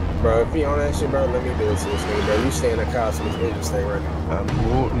 bro? Bro, if he on that shit, bro, let me do it to this nigga, bro. You stay in the car, so this nigga just stay right now.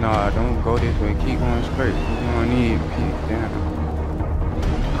 Nah, don't go this way. Keep going straight. You don't need peek down.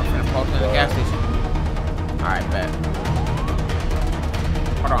 I'm finna post in the gas station. Alright, bet.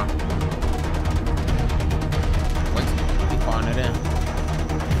 Hold on. Wait, keep calling it in.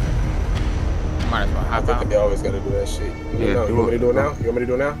 Might as well hop out. They always gotta do that shit. Yeah, you want me to do it now? You want me to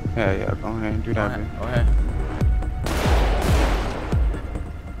do it now? Yeah, go ahead and do that, man. Go ahead.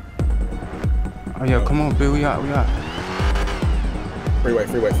 Oh yeah, come on, Bill, we out. Freeway.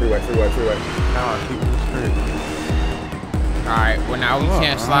 Nah, keep it straight. Alright, well now we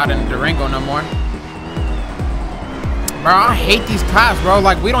can't slide in the Durango no more. Bro, I hate these cops, bro.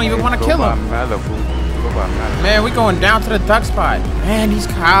 Like, we don't even want to kill them. Man, we going down to the duck spot. Man, these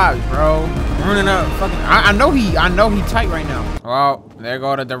cops, bro. Running up fucking. I know he tight right now. Well, there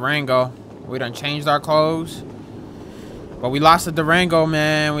go the Durango. We done changed our clothes. But we lost the Durango,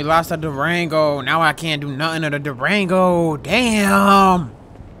 man. We lost the Durango. Now I can't do nothing to the Durango. Damn.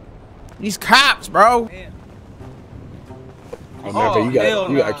 These cops, bro. Oh, man,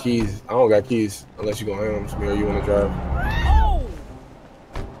 you got keys. I don't got keys unless you gonna hand them to me or you wanna drive.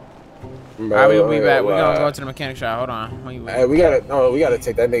 Alright, we'll be back. We're gonna go to the mechanic shop. Hold on. Hey, we gotta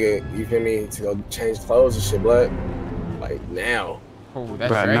take that nigga, you feel me, to go change clothes and shit, blood. Like now. Oh, that's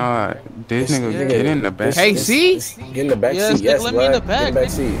but right. nah, this nigga get in the back seat. KC? Get in the back seat, yes, let me in the back. Get in the back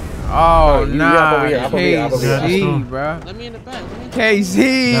seat. Oh, nah, KC, bro. Let me in the back.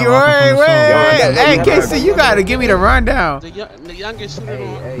 KC, wait. Hey, KC, you gotta give me the rundown. The youngest shooter,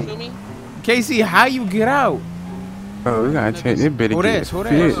 feel me? KC, how you get out? Oh, we gotta check this bitch. Who this? Who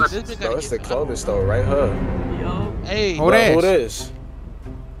this? No, it's the clothing store, right? Huh? Yo. Hey. Who this?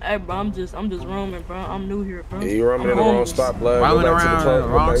 Hey, bro, I'm just roaming, bro. I'm new here, bro. Yeah, you roaming in the wrong spot, blood. Roaming around in the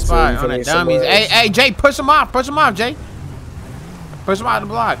wrong spot on the dummies. Hey, Jay, push him off, Jay. Push him out the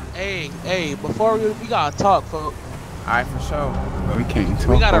block. Hey, before we gotta talk, folks. Alright, for sure. We can't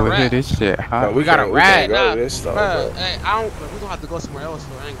talk over here. This shit hot. No, we got a rat. Go to this store, bro. Hey, we gonna have to go somewhere else. So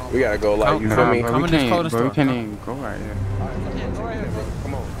I ain't gonna. We gotta go like you feel me? Come in this clothing store. We can't even go right here. Go right here, bro.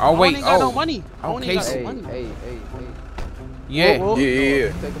 Come on. Oh wait. I ain't got no money. Okay. Hey. Yeah.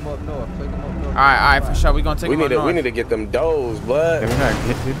 Yeah. Take them up north. Take them up north. Alright, for sure. We gonna take them up north. We need to get them doughs, blood. We gotta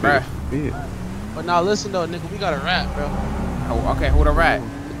get this bitch. But now listen though, nigga, we got a rat, bro. Oh, okay, who the rat?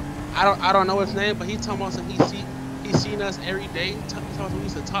 I don't know his name, but he talking about some he seen us every day. We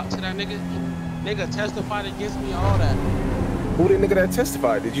used to talk to that nigga. Nigga testified against me, all that. Who the nigga that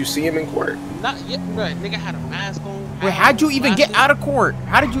testified? Did you see him in court? Not yet, bro. Nigga had a mask on. Wait, how'd you even get out of court?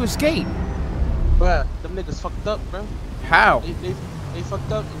 How did you escape? Bruh, them niggas fucked up, bro. How? They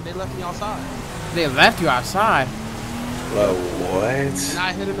fucked up and they left me outside. They left you outside? What? And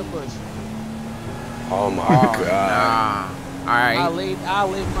I hid in the bush. Oh my god. Nah. Alright. I laid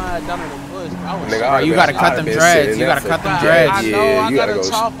mine down in the bush. Nigga, you gotta cut them dreads. You gotta cut them dreads. I know, I gotta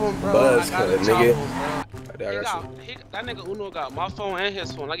chop them, bro. Buzz I gotta cut, chop nigga. them, bro. That nigga Uno got my phone and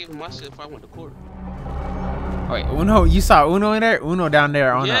his phone. I gave him my shit if I went to court. Wait, Uno, you saw Uno in there? Uno down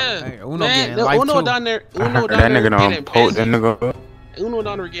there on Uno getting life Uno too. down there. That nigga done poke that nigga up. Uno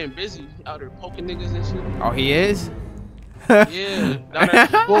down there getting busy out there poking niggas and shit. Oh, he is? Yeah. Down there.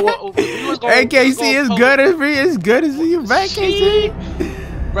 Hey, KC, it's good to see you back, KC.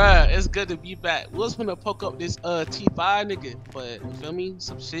 Bruh, it's good to be back. We was gonna poke up this T5 nigga, but you feel me?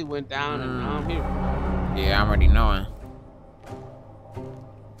 Some shit went down and now I'm here. Yeah, I'm already knowing.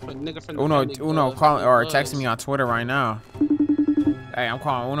 Nigga from Uno calling or texting me on Twitter right now. Hey, I'm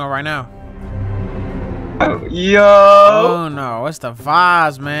calling Uno right now. Yo. Oh no, what's the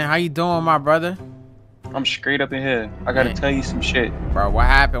vibes, man? How you doing, my brother? I'm straight up in here. I gotta tell you some shit. Bro, what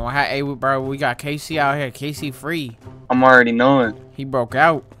happened? Hey, bro, we got KC out here. KC free. I'm already knowing. He broke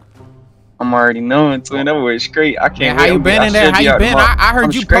out. I'm already knowing, twin. That was straight. I can't. How you been in there? How you been? I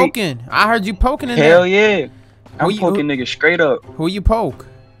heard you poking. I heard you poking in there. Hell yeah. I'm poking niggas straight up. Who you poke?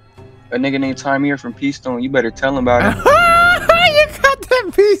 A nigga named Tymier from Peastone. You better tell him about it. You got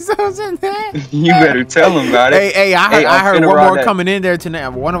them pesos in there. You better tell him about it. Hey, I heard one more coming in there tonight.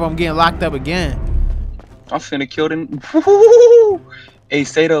 One of them getting locked up again. I'm finna kill them. Hey,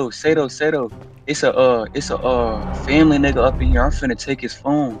 Sato. It's a family nigga up in here. I'm finna take his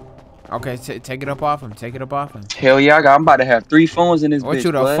phone. Okay, take it up off him. Take it up off him. Hell yeah, I'm about to have 3 phones in this bitch. What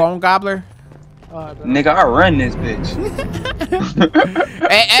you, the phone gobbler? Nigga, I run this bitch.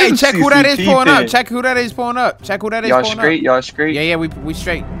 hey, check who that is pulling up. Check who that is pulling up. Check who that is pulling up. Y'all straight? Yeah, we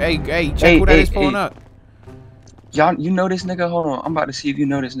straight. Hey, check who that is pulling up. Y'all, you know this nigga? Hold on, I'm about to see if you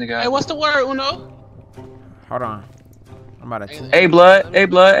know this nigga. Hey, what's the word, Uno? Hold on. I'm about to. Hey, blood.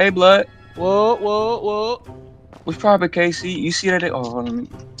 Whoa. What's probably KC? You see that? Oh, hold on.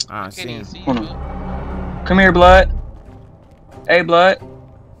 I see him. Hold on. Come here, blood. Hey, blood.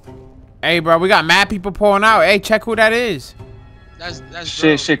 Hey, bro, we got mad people pulling out. Hey, check who that is. That's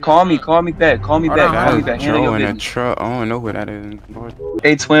shit. Call me back. Call me back. Joe in a truck. I don't know who that is.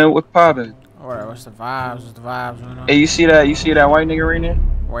 Hey, twin, what poppin'? Alright, what's the vibes? Hey, you see that white nigga right there?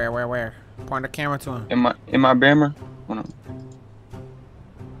 Where? Point the camera to him. In my Bammer. Hold on.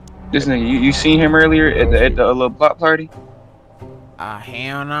 This nigga, you seen him earlier at the little block party?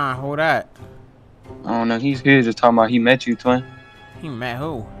 Hell nah. Who that? I don't know. He's here just talking about he met you, twin. He met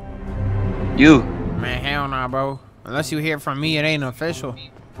who? You. Man, hell nah, bro. Unless you hear from me, it ain't official.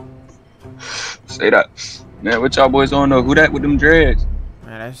 Say that. Man, what y'all boys on though? Who that with them dreads?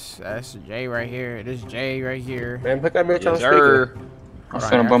 Man, that's Jay right here. This Jay right here. Man, put that bitch on speaker. I'm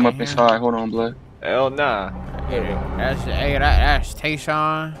finna bum up inside. Hold on, blood. Hell nah. That's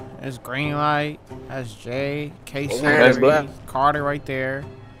Tayshawn. That's Greenlight. That's Jay. Casey. That's Black. Carter right there.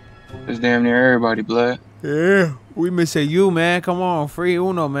 That's damn near everybody, blood. Yeah, we missing you, man. Come on, free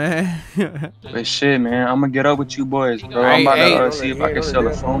Uno, man. But shit, man, I'm gonna get up with you boys, bro. I'm about to see if I can sell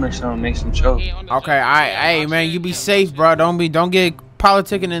a phone or something, make some choke. Okay, alright, hey, man, you be safe, bro. Don't get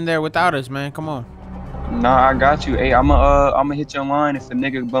politicking in there without us, man. Come on. Nah, I got you. Hey, I'ma hit your line if a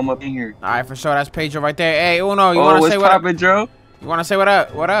nigga bum up in here. Alright, for sure. That's Pedro right there. Hey, Uno, you wanna say what up? Joe? You wanna say what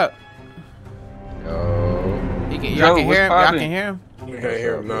up? What up? Yo. Y'all can hear him? Y'all can hear him? You can't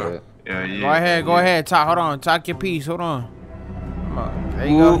hear him now. Yeah. Go ahead. Talk. Hold on. Talk your piece. Hold on. There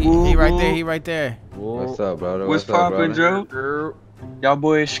you go. He right there. What's up, brother? What's poppin', Joe? Y'all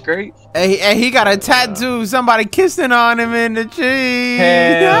boys straight? Hey, he got a tattoo. Somebody kissing on him in the cheek.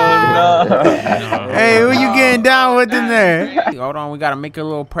 Hell no. Hey, who you getting down with in there? Hold on, we gotta make a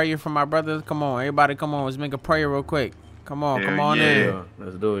little prayer for my brothers. Come on, everybody, come on. Let's make a prayer real quick. Come on, come on in.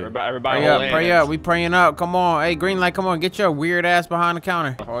 Let's do it. Everybody pray up. We praying up. Come on. Hey, green light, come on. Get your weird ass behind the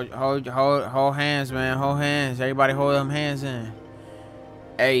counter. Hold hands, man. Hold hands. Everybody hold them hands in.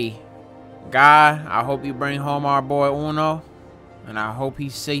 Hey, God, I hope you bring home our boy Uno. And I hope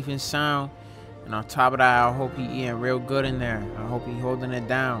he's safe and sound. And on top of that, I hope he eating real good in there. I hope he holding it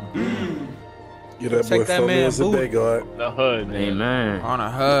down. You that boy that man as a big God. The hood, man. Amen. On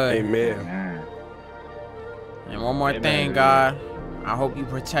a hood. Amen. And one more thing, God. I hope you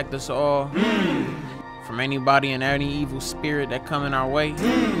protect us all from anybody and any evil spirit that come in our way.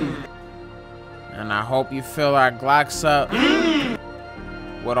 And I hope you fill our Glocks up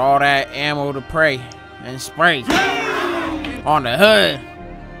with all that ammo to pray and spray. On the hood.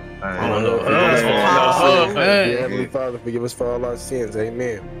 Heavenly Father, forgive us for all our sins.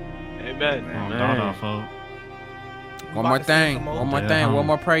 Amen. Amen. One more thing. One more thing. One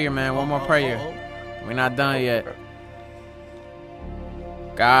more prayer, man. One more prayer. We're not done yet.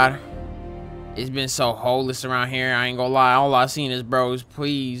 God, it's been so holeless around here. I ain't gonna lie. All I seen is bros.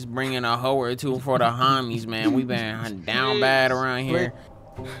 Please bring in a hoe or two for the homies, man. We been down bad around here.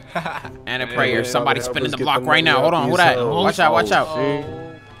 And a prayer. Somebody spinning the block right now. Hold on. Who that? Watch out. Watch out.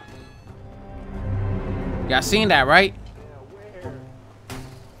 Y'all seen that, right?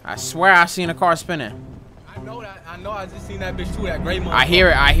 I swear I seen a car spinning. I know that. I know. I just seen that bitch too. That gray motherfucker. I hear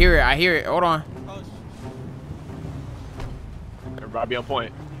it. I hear it. I hear it. Hold on. Everybody be on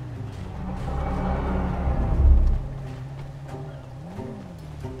point.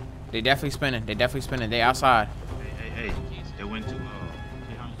 They definitely spinning. They definitely spinning. They outside. Hey. They went to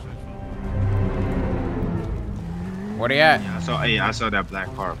Where they at? Yeah, I saw that black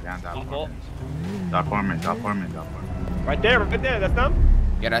car behind that apartment. The apartment. Right there. That's them?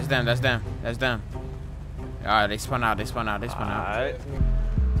 Yeah, that's them. Alright, they spun out. Alright.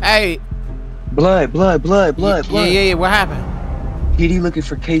 Hey. Blood. Yeah. What happened? PD looking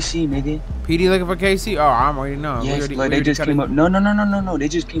for KC, nigga. PD looking for KC? Oh, I'm already knowing. Yes, blood. They just came up. No. They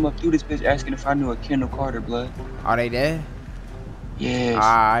just came up through this bitch asking if I knew a Kendall Carter, blood. Are they dead? Yes.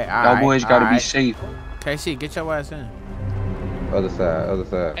 Alright. Y'all boys gotta be safe. KC, get your ass in. Other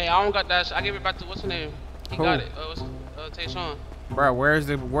side. Hey, I don't got that shit. I gave it back to what's her name? He got it. Tayshawn. Bro, where's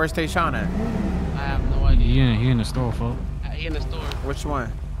Tayshawn at? I have no idea. He in the store, folks. He in the store. Which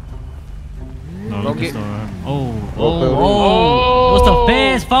one? No, Go the get. store. Oh. What's the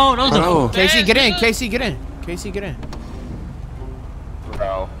fans' fault? KC, get in. KC, get in.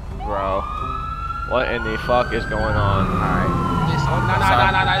 Bro. What in the fuck is going on? Alright.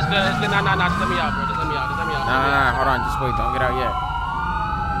 Nah, it's good. Nah, just let me out, bro. Just let me out. Nah, hold on. Just wait. Don't get out yet.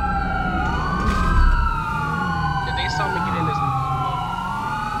 They saw me get in this.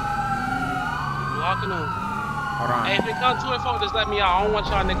 Locking them. Hold on. Hey, if it comes to it, folks, just let me out. I don't want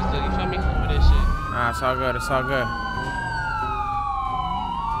y'all niggas to, you feel me, for this shit. Nah, it's all good.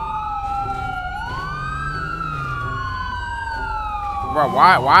 Bro,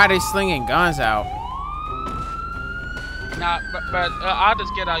 why are they slinging guns out? Nah, but I'll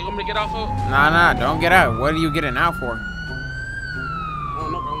just get out. You want me to get out, folks? Nah, don't get out. What are you getting out for? I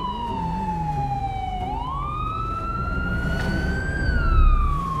don't know, bro.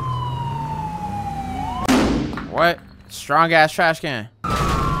 What? Strong ass trash can. Bro,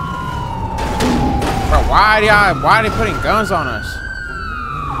 why are they putting guns on us?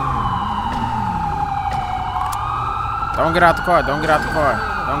 Don't get out the car. Don't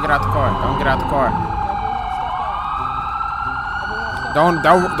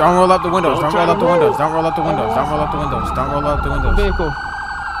roll up the windows. Don't roll up the windows. Don't roll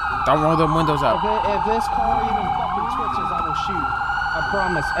them windows up. If this car even fucking twitches, I will shoot. I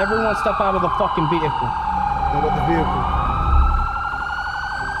promise. Everyone step out of the fucking vehicle. Get out the vehicle.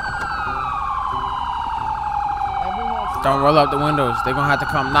 Don't roll up the windows. They're gonna have to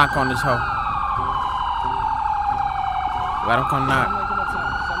come knock on this hoe. Let them come knock.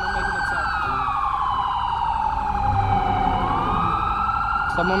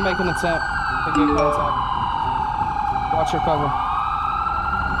 Someone make an attempt to get contact. Watch your cover.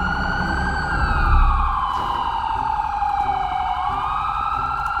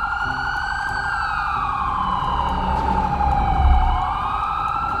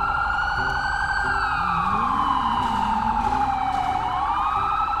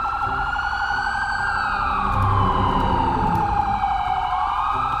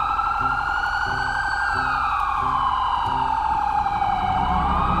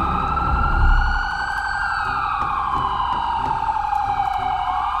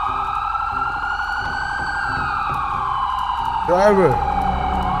 Driver.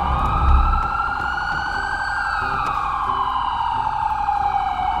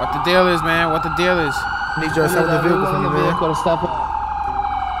 What the deal is, man? What the deal is? Need you outside the vehicle from you, man. To step up.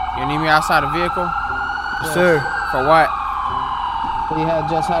 You need me outside the vehicle? Yes, sir. For what? We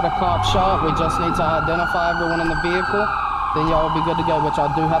just had a cop shot. We just need to identify everyone in the vehicle. Then y'all will be good to go. But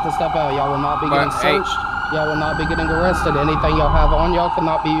y'all do have to step out. Y'all will not be getting searched. Y'all will not be getting arrested. Anything y'all have on y'all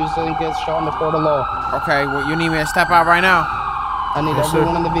cannot be used against y'all in the court of law. Okay, well, you need me to step out right now? I need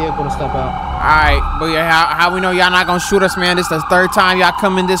everyone in the vehicle to step out. Alright, but how we know y'all not gonna shoot us, man? This is the third time y'all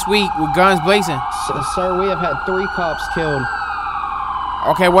coming this week with guns blazing. Sir, we have had 3 cops killed.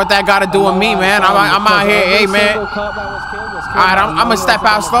 Okay, what that got to do with me, man? I'm out here, hey, man. Alright, I'm gonna step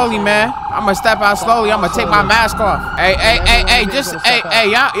out slowly, man. I'm gonna step out slowly. I'm gonna take my mask off. Hey,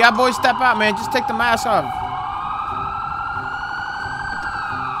 y'all boys step out, man. Just take the mask off.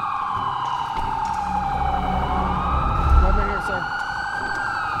 Over here, sir.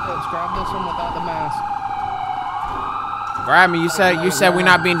 Let's grab this one without the mask. Grab me. You said we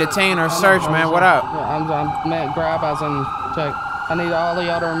not being detained or searched, man. What up? I'm meant grab as in check. I need all of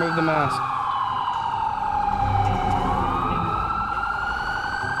y'all to remove the mask.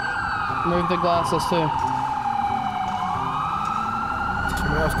 Remove the glasses too. Take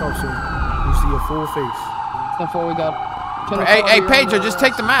your mask off, sir. You see your full face. Before we got. Hey, Pedro, just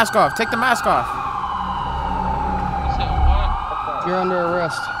take the mask off. Take the mask off. You're under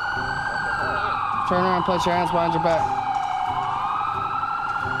arrest. Turn around and place your hands behind your back.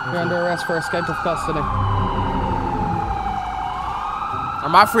 You're under arrest for escape of custody.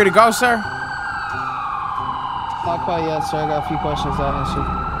 Am I free to go, sir? Not quite yet, sir. I got a few questions to ask you.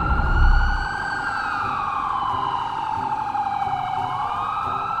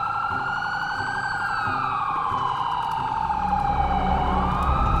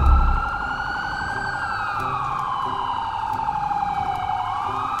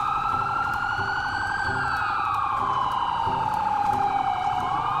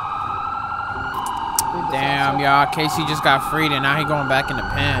 Damn, y'all. Casey just got freed and now he going back in the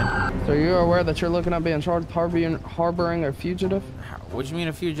pen. So you're aware that you're looking at being charged with harboring a fugitive? What you mean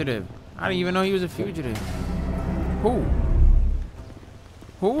a fugitive? I didn't even know he was a fugitive. Who?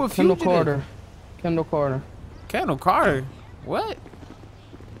 Who a fugitive? Kendall Carter. Kendall Carter? What?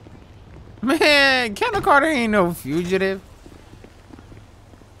 Man, Kendall Carter ain't no fugitive.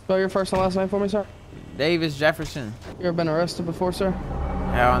 Spell your first and last name for me, sir. Davis Jefferson. You ever been arrested before, sir?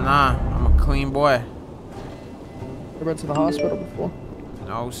 Hell nah. I'm a clean boy. Ever been to the hospital before?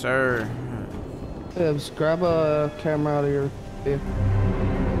 No, sir. Yeah, just grab a camera out of your vehicle.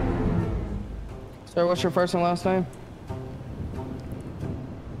 Sir, what's your first and last name?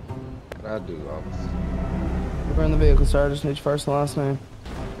 What I do, officer? We're in the vehicle, sir. I just need your first and last name.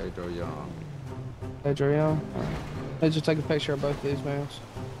 Pedro Young. Pedro Young? All right. Let's just take a picture of both of these males.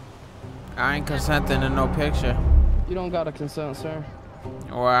 I ain't consenting to no picture. You don't gotta consent, sir.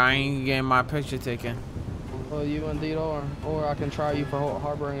 Or I ain't getting my picture taken. Well, you indeed are. Or I can try you for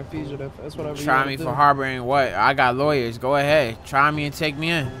harboring a fugitive. That's whatever you Try me for harboring what? I got lawyers. Go ahead. Try me and take me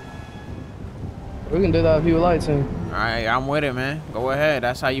in. We can do that if you would like to. Alright, I'm with it, man. Go ahead.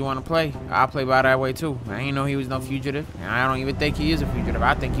 That's how you want to play. I'll play by that way, too. I ain't know he was no fugitive. And I don't even think he is a fugitive.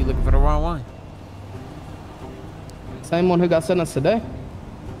 I think you looking for the wrong one. Same one who got sentenced today?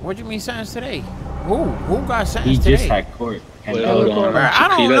 What do you mean sentenced today? Who? Who got sentenced today? He just had court. Wait, hold on. I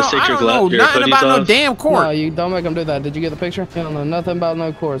don't know nothing about no damn court. No, you don't make him do that. Did you get the picture? You don't know nothing about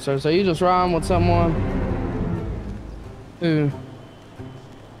no court, sir. So you just riding with someone who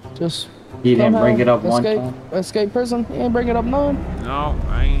just he didn't bring it up one time. Escape prison? He ain't bring it up none. No,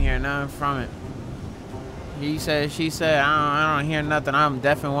 I ain't hear nothing from it. He said, she said, I don't hear nothing. I'm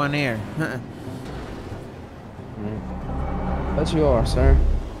deaf in one ear. That you are, sir.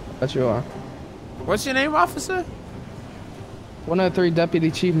 That you are. What's your name, officer? 103 Deputy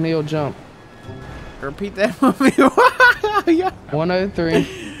Chief Neil Jump. Repeat that for me. 103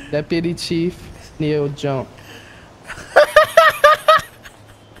 Deputy Chief Neil Jump.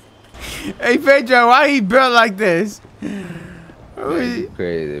 Hey, Pedro, why he built like this? You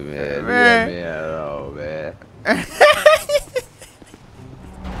crazy, man. Man.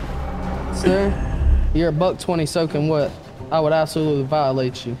 Sir, you're a $120 soaking wet. I would absolutely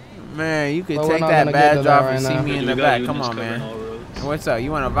violate you. Man, you could take that badge off and see me in the back. Come on, man. What's up?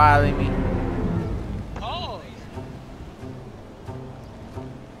 You want to violate me?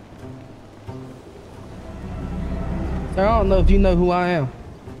 Sir, I don't know if you know who I am.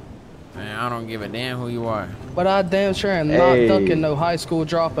 Man, I don't give a damn who you are. But I damn sure am not ducking no high school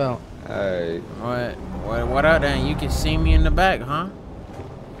dropout. Hey. What up then? You can see me in the back, huh?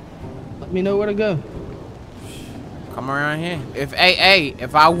 Let me know where to go. Come around here.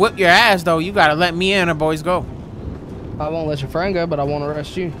 If I whip your ass though, you gotta let me in or boys go. I won't let your friend go, but I won't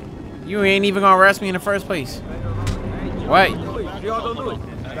arrest you. You ain't even gonna arrest me in the first place. What?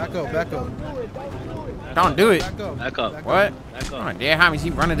 Back up. Don't do it. Back up. What? Back up. Oh, dear homies, he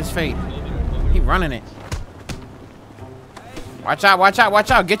running this fade. He running it. Watch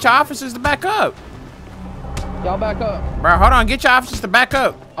out. Get your officers to back up. Y'all back up. Bro, hold on. Get your officers to back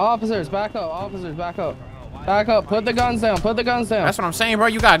up. Officers, back up. Back up. Put the guns down. That's what I'm saying, bro.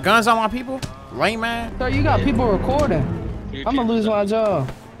 You got guns on my people? Lame, man. Sir, you got people recording. I'm gonna lose my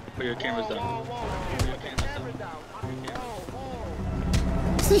job. Put your cameras down.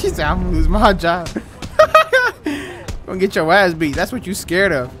 He said, I'm gonna lose my job. Gonna get your ass beat. That's what you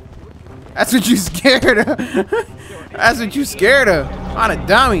scared of. That's what you scared of. That's what you scared of. On the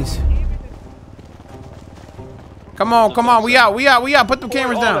dummies. Come on. We out. Put the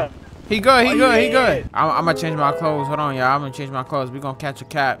cameras down. He good. I'm gonna change my clothes. Hold on, y'all. I'm gonna change my clothes. We gonna catch a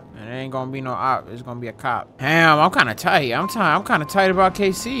cop. And it ain't gonna be no op. It's gonna be a cop. Damn, I'm kind of tight. I'm kind of tight about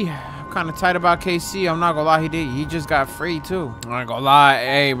KC. I'm not gonna lie. He just got free too. I ain't gonna lie.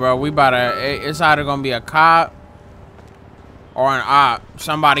 Hey, bro, we about to. It's either gonna be a cop or an op.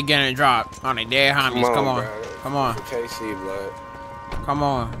 Somebody getting dropped on the dead homies. Come on. KC, blood. Come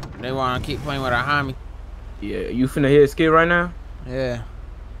on. They wanna keep playing with our homie. Yeah, you finna hit skid right now? Yeah.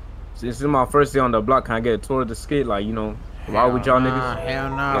 This is my first day on the block. Can I get a tour of the skid? Like, you know, why would y'all niggas? Hell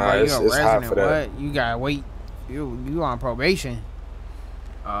nah, bro. You a resident. What? You gotta wait. You on probation.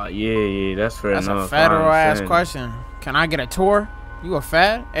 Yeah, that's fair enough. That's a federal ass question. Can I get a tour? You a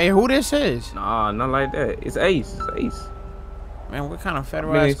fed? Hey, who this is? Nah, not like that. It's Ace. Man, what kind of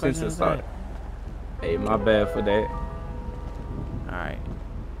federal ass question is that? Hey, my bad for that. Alright.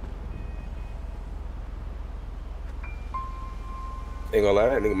 Ain't gonna lie,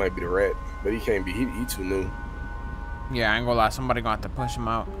 that nigga might be the rat, but he can't be. He too new. Yeah, I ain't gonna lie. Somebody gonna have to push him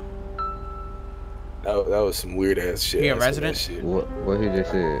out. That was some weird ass shit. He a resident? What he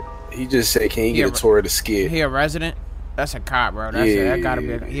just said? He just said, "Can you get a tour of the skid?" He a resident? That's a cop, bro. That gotta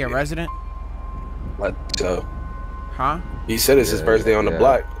be. He a resident? Like so. Huh? He said it's his first day on the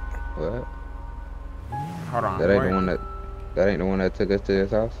block. What? Hold on. That ain't the one that took us to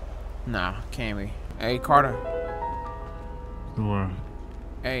his house. Nah, can't be. Hey, Carter. Sure.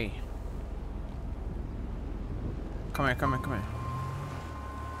 Hey. Come here.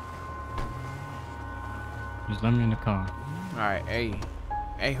 Just let me in the car. Alright, hey.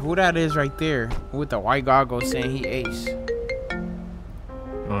 Hey, who that is right there with the white goggles saying he ace?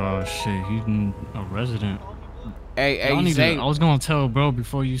 Shit, he's a resident. Hey, Zay. I was gonna tell bro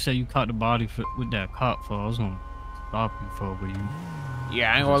before you said you caught the body with that cop for. I was gonna stop you for, but you.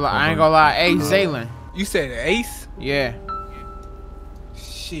 Yeah, I ain't gonna lie. Hey, Zaylin. You said Ace? Yeah.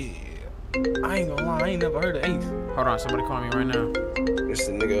 Shit. I ain't gonna lie, I ain't never heard of Ace. Hold on, somebody calling me right now. It's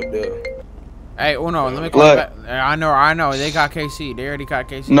the nigga up there. Hey, Uno, let me call you back. I know. They got KC. They already got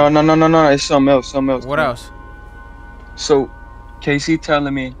KC. No. It's something else. What else? So, KC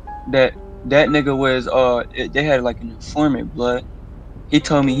telling me that nigga was they had like an informant, blood. He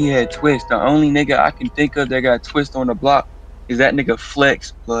told me he had Twist. The only nigga I can think of that got Twist on the block is that nigga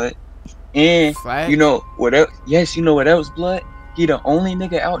Flex, blood. And Flex? You know what else? Yes, you know what else, blood? He the only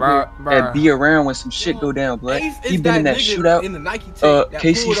nigga out there that be around when some shit go down, blood. He been in that shootout. In the Nike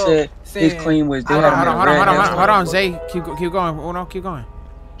KC said his claim was they had him in a red Hellstar. Hold on, Zay. Keep going. Uno, keep going.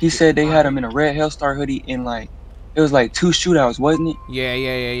 He said they had him in a red Hellstar hoodie and like it was like 2 shootouts, wasn't it?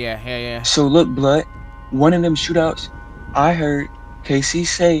 Yeah. So look, blood, one of them shootouts, I heard KC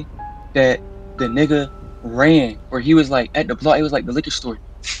say that the nigga ran, or he was like at the block. It was like the liquor store.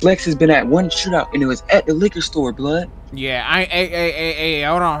 Flex has been at one shootout and it was at the liquor store, blood. Yeah, hey,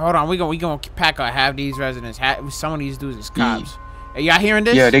 hold on. We gonna pack up half these residents. Some of these dudes is cops. Hey, y'all hearing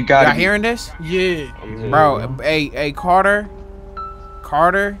this? Yeah, they got. Y'all hearing this? Yeah. Bro, hey, Carter,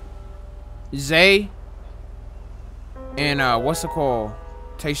 Zay, and what's it called?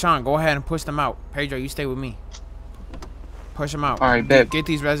 Tayshawn, go ahead and push them out. Pedro, you stay with me. Push them out. All right, bet. Get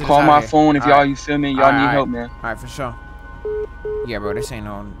these residents. Call out my here. phone if y'all, you feel me? Y'all need help, man. All right, for sure. Yeah, bro, this ain't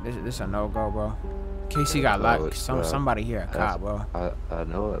no. This a no go, bro. KC got locked. Somebody here a cop, bro. I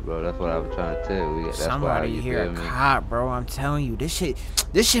know it, bro. That's what I was trying to tell you. Somebody here a cop, bro. I'm telling you, this shit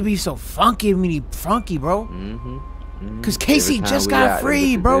be so funky, bro. Cause KC just got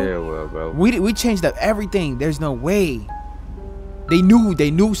free, bro. We changed up everything. There's no way. They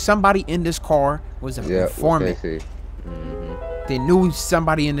knew somebody in this car was an informant. They knew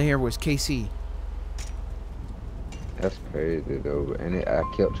somebody in here was KC. That's crazy though, and I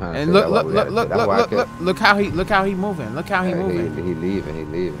kept trying to. And look how he moving. Look how he moving. He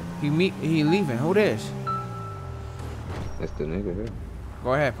leaving. He leaving. Who this? It's the nigga here.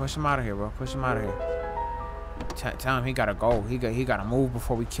 Go ahead, push him out of here, bro. Push him out of here. Tell him he gotta go. He gotta move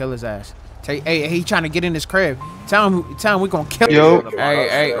before we kill his ass. Hey, he trying to get in his crib. Tell him we gonna kill him.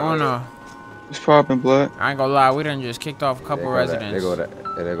 Hey, oh no. It's popping, blood. I ain't gonna lie, we done just kicked off a couple residents.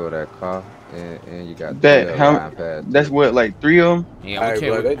 There go that car, and you got that. That's what, like 3 of them. Yeah, we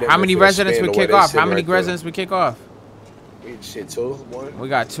kick. How many residents we kick off? How many residents we kick off? Shit, 2, 1. We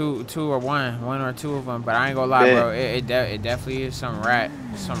got two or one or two of them. But I ain't gonna lie, bro. It definitely is some rat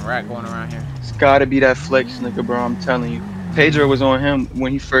going around here. It's gotta be that Flex nigga, bro. I'm telling you. Pedro was on him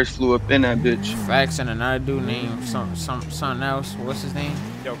when he first flew up in that bitch. Flex and another dude named something else. What's his name?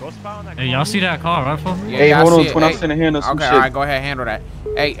 Yo, go spy on that. Hey, y'all see that car, right, folks? Yeah, hey, hold on, when I'm finna handle some shit. Okay, alright, go ahead, handle that.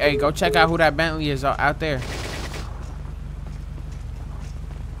 Hey, go check out who that Bentley is out there.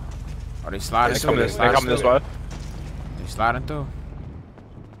 Oh, they sliding through. They coming this way. They sliding through.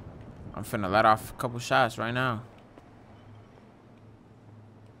 I'm finna let off a couple shots right now.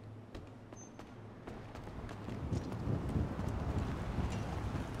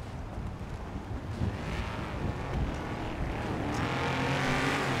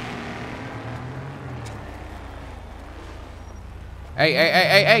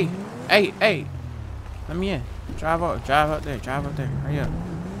 Hey. Let me in. Drive up there. Hurry up.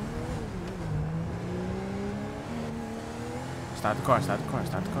 Start the car.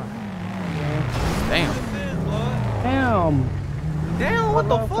 Damn, what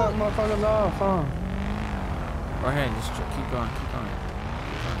the fuck? Motherfuckers off, huh? Go ahead, just keep going.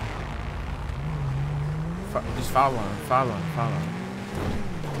 Just follow him.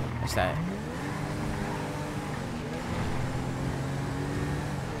 What's that?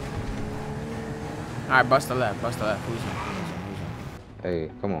 Alright, bust the left. Who's in? Hey,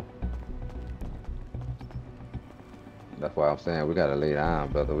 come on. That's why I'm saying we gotta lay down,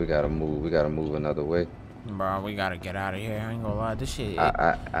 brother. We gotta move another way. Bro, we gotta get out of here. I ain't gonna lie. This shit.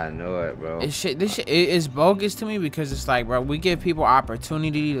 I know it, bro. This shit is bogus to me because it's like, bro, we give people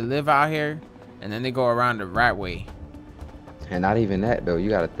opportunity to live out here, and then they go around the right way. And not even that though. You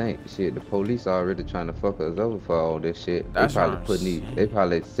gotta think, shit. The police already trying to fuck us over for all this shit. That's They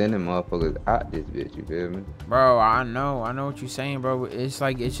probably sending motherfuckers out this bitch. You feel me? Bro, I know what you're saying, bro. It's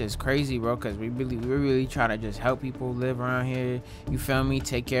like it's just crazy, bro. Cause we really try to just help people live around here. You feel me?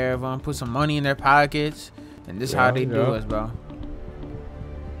 Take care of them, put some money in their pockets, and this is how they do us, bro.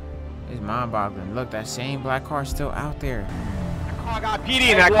 It's mind-boggling. Look, that same black car still out there. That car got PD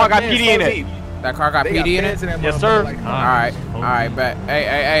in it. That car got PD in it? Yes, sir. Alright, bet.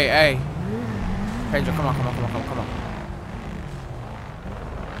 Hey. Pedro, come on.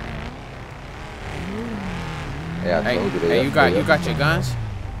 Hey, you got your guns?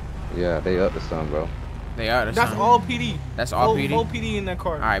 Yeah, they up to some, bro. They are to That's some. all PD. That's all PD? Full PD in that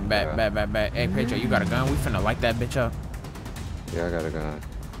car. Alright, bet. Hey, Pedro, you got a gun? We finna light that bitch up. Yeah, I got a gun.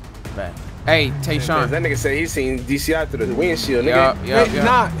 Bet. Hey, Tayshawn. That nigga said he seen DCI through the windshield, nigga. Yup.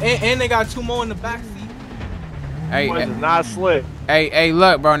 Nah, and they got 2 more in the back seat. Hey, not slick. Hey,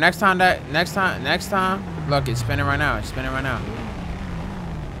 look, bro. Next time, look, it's spinning right now.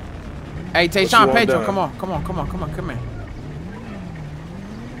 Hey, Tayshawn, Pedro, come on, come here.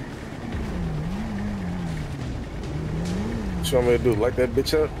 What you want me to do? Light that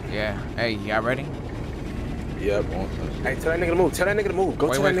bitch up? Yeah. Hey, y'all ready? Yep. Hey, tell that nigga to move.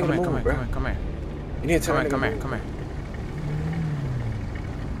 Go tell that nigga to move, bro. Come here. You need to tell that nigga to move. Come here.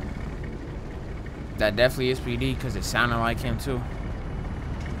 That definitely is PD because it sounded like him too.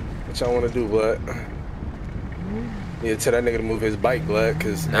 What y'all want to do, blood? Yeah, tell that nigga to move his bike, blood,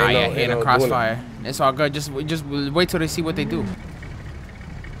 cause he in a crossfire. It's all good. Just wait till they see what they do.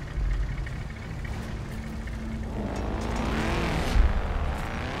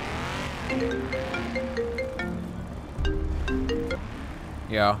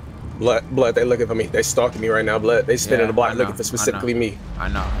 Yeah. Blood, they looking for me. They stalking me right now, blood. They spinning the block looking for specifically me. I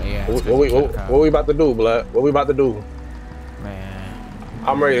know, yeah. What we about to do, blood? What we about to do? Man.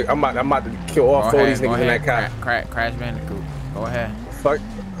 I'm ready. I'm about to kill all 4 of these niggas in that car. Crash Bandicoot. Go ahead. Fuck.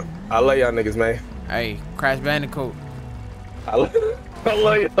 I love y'all niggas, man. Hey, Crash Bandicoot. I love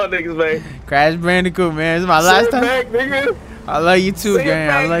y'all niggas, man. Crash Bandicoot, man. This is my last time. Back, nigga. I love you too, gang.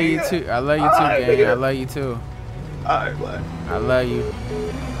 I love you too, gang. I love you too. Alright, blood. I love you.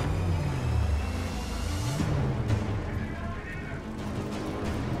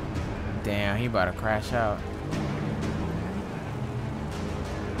 Damn, he about to crash out.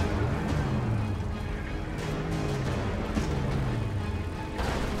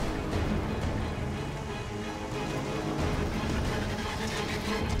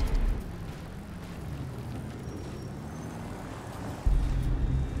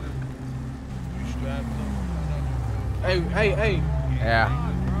 Hey. Yeah.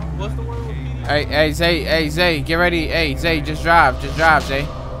 What's the word? Hey, Zay, get ready. Hey, Zay, just drive, Zay.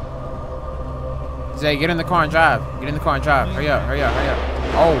 Zay, get in the car and drive. Hurry up.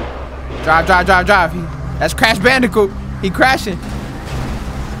 Oh, drive. That's Crash Bandicoot. He crashing.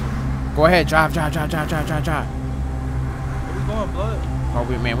 Go ahead, drive. Where we going, blood? Oh,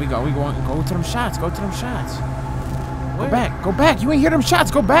 we go to them shots. Go back. You ain't hear them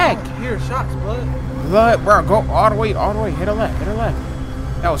shots. Go back. I hear shots, blood. Blood, bro, go all the way. Hit a left.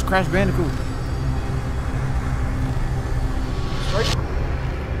 That was Crash Bandicoot. Straight.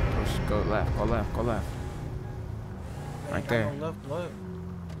 Go left. Right there. Left, blood.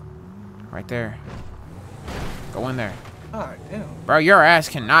 Right there. Go in there. Alright, damn. Bro, your ass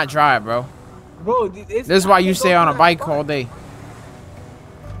cannot drive, bro. Bro, this is why you stay on a bike all day.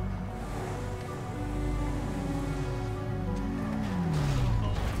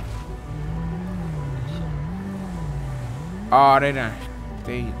 Oh, they done.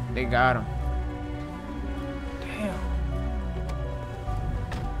 They got him. Damn.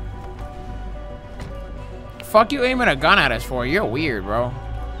 Fuck you aiming a gun at us for? You're weird, bro.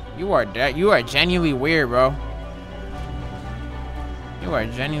 You are genuinely weird, bro. You are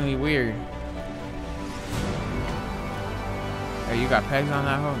genuinely weird. Hey, you got pegs on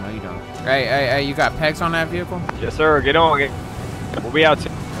that hoe? No, you don't. Hey, you got pegs on that vehicle? Yes, sir. Get on. We'll be out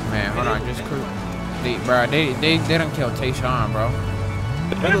soon. Man, hold on. Just cruise. They didn't kill Tayshawn, bro.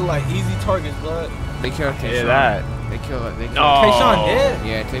 They look like easy targets, blood. They killed Tayshawn. Yeah, that. They killed Tayshawn dead?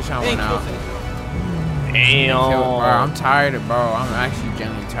 Yeah, Tayshawn went out. Damn. Bro, I'm tired of, bro. I'm actually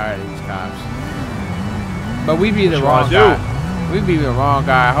genuinely tired of these cops. But we be the wrong guy. We be the wrong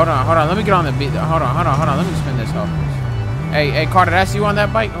guy. Hold on. Let me get on the beat. Hold on. Let me spin this off. Hey, Carter, that's you on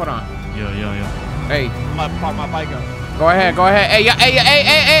that bike? Hold on. Yeah. Hey. I'm about to park my bike up. Go ahead.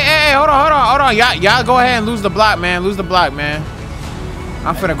 Hey, hold on. Y'all go ahead and lose the block, man.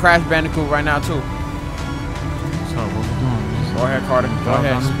 I'm finna Crash Bandicoot right now, too. So, what we doing? Go ahead, Carter. Go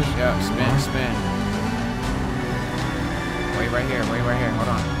ahead. Yeah, spin. Wait right here. Hold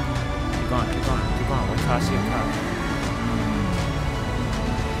on. Keep going. Wait till I see a cop.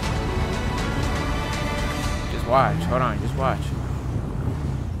 Just watch. Hold on. Just watch.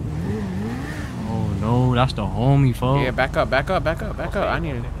 Oh, no. That's the homie, folks. Yeah, back up. I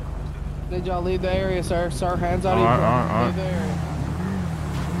need it. Did y'all leave the area, sir? Sir, hands out. Leave the area.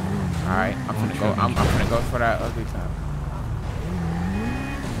 Alright, I'm gonna go for that ugly top.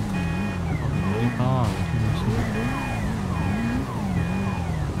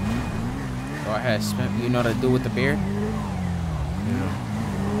 Go ahead, spin. You know what to do with the beard? Yeah.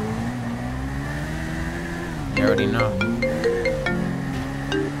 You already know.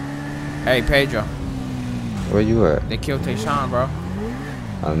 Hey, Pedro. Where you at? They killed Tayshawn, bro.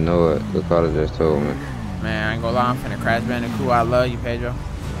 I know it. Look how they just told me. Man, I ain't gonna lie, I'm finna Crash Bandicoot. I love you, Pedro.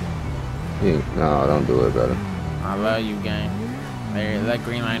 No, don't do it, brother. I love you, gang. Let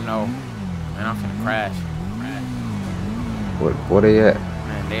Green Light know. Man, I'm finna crash. Where they at?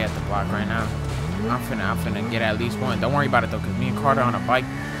 Man, they at the block right now. I'm finna get at least one. Don't worry about it though, cause me and Carter on a bike.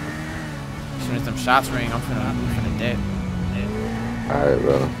 As soon as them shots ring, I'm finna dead. Alright,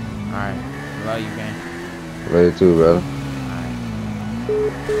 brother. Alright. Love you, gang. Ready too, brother.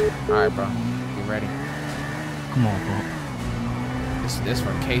 Alright, bro. Get ready. Come on, bro. This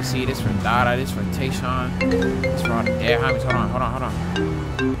for KC, this for Dada, this for Tayshawn, this for all the dead homies. Hold on.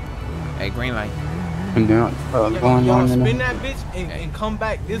 Hey, green light. Y'all spin that bitch and come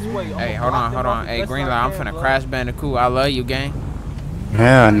back this way. Hey, hold on. Hey, green light, I'm finna Crash Bandicoot. I love you, gang.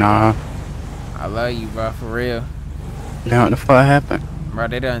 Hell nah. I love you, bro, for real. Now what the fuck happened? Bro,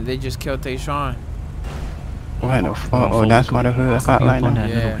 they just killed Tayshawn. What the fuck? Oh, that's why the hood got like that?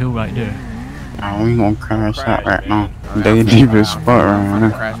 Yeah. Hill right there. Nah, we gonna crash out right now. They deep as fuck right now.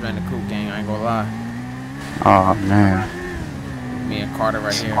 Crash Bandicoot, gang, I ain't gonna lie. Oh man. Me and Carter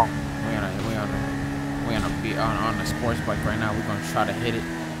right here. We on the sports bike right now. We're gonna try to hit it.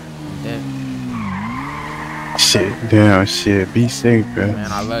 Shit. Be safe, bro.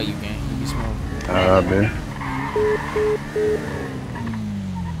 Man, I love you, gang. You be smooth. Man.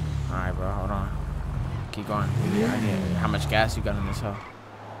 Alright, bro, hold on. Keep going. How much gas you got in this hoe?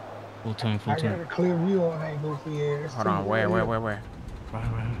 Full tank. I got a clear view on that goofy ass. Hold on, where? Right.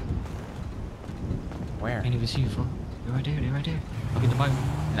 Where? I can't even see you, fool. They're right there. I'll get the bike.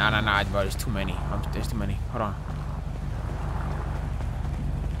 Nah, bro, there's too many. There's too many. Hold on.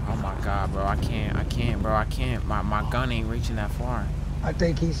 Oh my god, bro, I can't, bro. My gun ain't reaching that far. I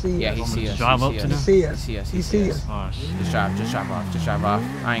think he see us. Yeah, he see us. He see us. Oh, shit. Just drive off.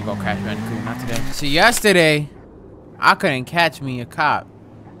 I ain't gonna Crash Bandicoot, not today. See, yesterday, I couldn't catch me a cop.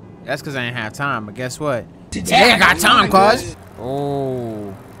 That's because I didn't have time, but guess what? Yeah, I got time, cuz.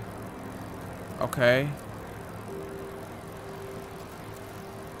 Oh. Okay.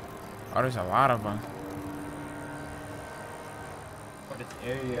 Oh, there's a lot of them.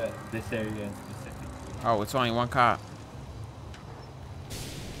 This area in specific. Oh, it's only one cop.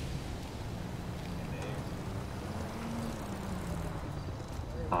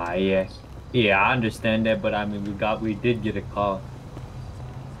 Yes. Yeah, I understand that, but I mean, we did get a call.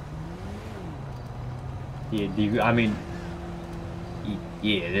 Yeah,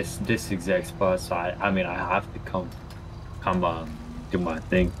 yeah, this exact spot, so I mean, I have to come do my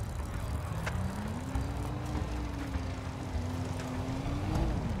thing.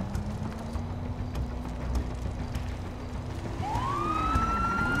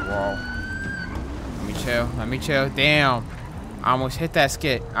 Whoa. Let me chill. Damn. I almost hit that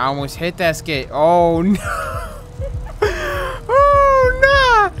skit. Oh, no.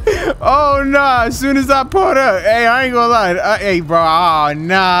 Oh, nah. As soon as I pulled up. Hey, I ain't gonna lie. Hey, bro. Oh,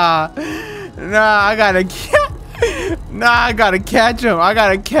 nah. I gotta catch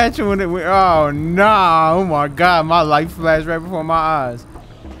him. When it went. Oh, nah. Oh, my God. My life flashed right before my eyes.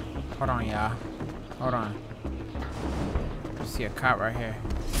 Hold on, y'all. Hold on. I see a cop right here.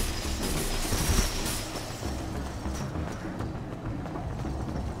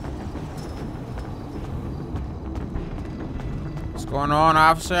 What's going on,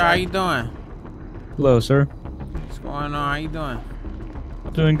 officer? How you doing? Hello, sir. What's going on? How you doing?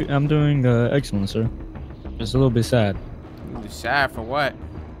 I'm doing excellent, sir. Just a little bit sad. You sad for what?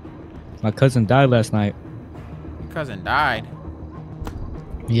 My cousin died last night. Your cousin died?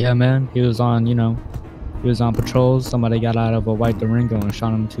 Yeah, man. He was on, he was on patrol. Somebody got out of a white Durango and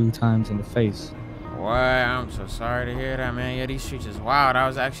shot him 2 times in the face. What? I'm so sorry to hear that, man. Yeah, these streets is wild. I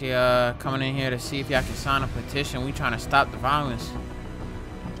was actually coming in here to see if y'all can sign a petition. We trying to stop the violence.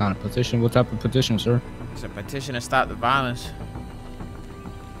 Sign a petition? What type of petition, sir? It's a petition to stop the violence.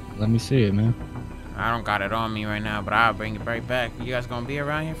 Let me see it, man. I don't got it on me right now, but I'll bring it right back. You guys gonna be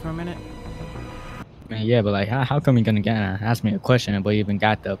around here for a minute? Man, yeah, but like, how come you gonna ask me a question but you even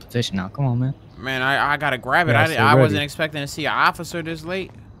got the petition now? Come on, man. Man, I gotta grab it. Yeah, I wasn't expecting to see an officer this late.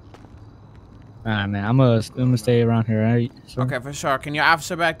 Alright, man. I'm gonna stay around here, alright? So, okay, for sure. Can your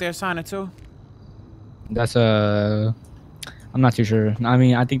officer back there sign it too? That's I'm not too sure. I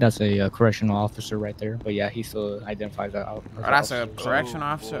mean, I think that's a correctional officer right there. But yeah, he still identifies that. Oh, that's a correctional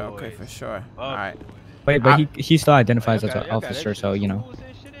officer? Okay, for sure. Alright. But he still identifies as an officer, so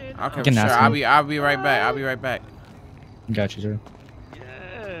Okay, for sure. I'll be right back. Got you, sir.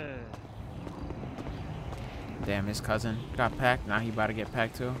 Damn, his cousin got packed. Now he about to get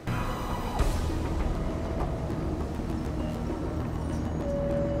packed too.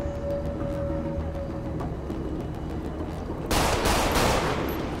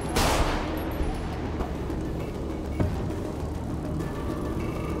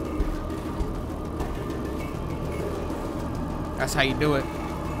 That's how you do it.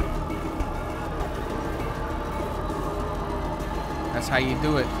 That's how you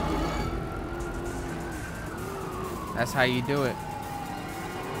do it. That's how you do it.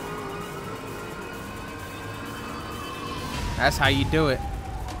 That's how you do it.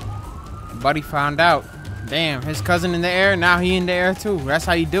 Buddy found out. Damn, his cousin in the air, now he in the air too. That's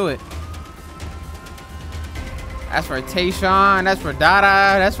how you do it. That's for Tayshawn, that's for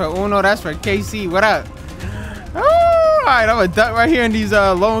Dada, that's for Uno, that's for KC. What up? Alright, I'm gonna duck right here in these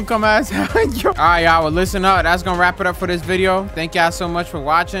low-income ass. Alright, y'all, well, listen up. That's gonna wrap it up for this video. Thank y'all so much for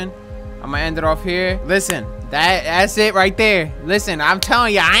watching. I'm gonna end it off here. Listen, that's it right there. Listen, I'm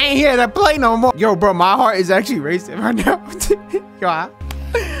telling you, I ain't here to play no more. Yo, bro, my heart is actually racing right now. Yo,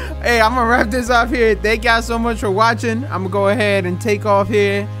 hey, I'm gonna wrap this up here. Thank y'all so much for watching. I'm gonna go ahead and take off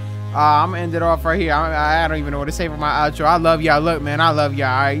here. I'm gonna end it off right here. I don't even know what to say for my outro. I love y'all. Look, man, I love y'all.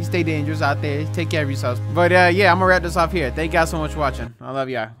 All right, you stay dangerous out there. Take care of yourselves. But yeah, I'm gonna wrap this off here. Thank y'all so much for watching. I love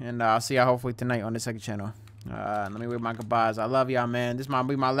y'all, and I'll see y'all hopefully tonight on the second channel. Let me wave my goodbyes. I love y'all, man. This might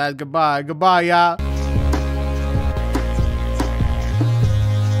be my last goodbye. Goodbye, y'all.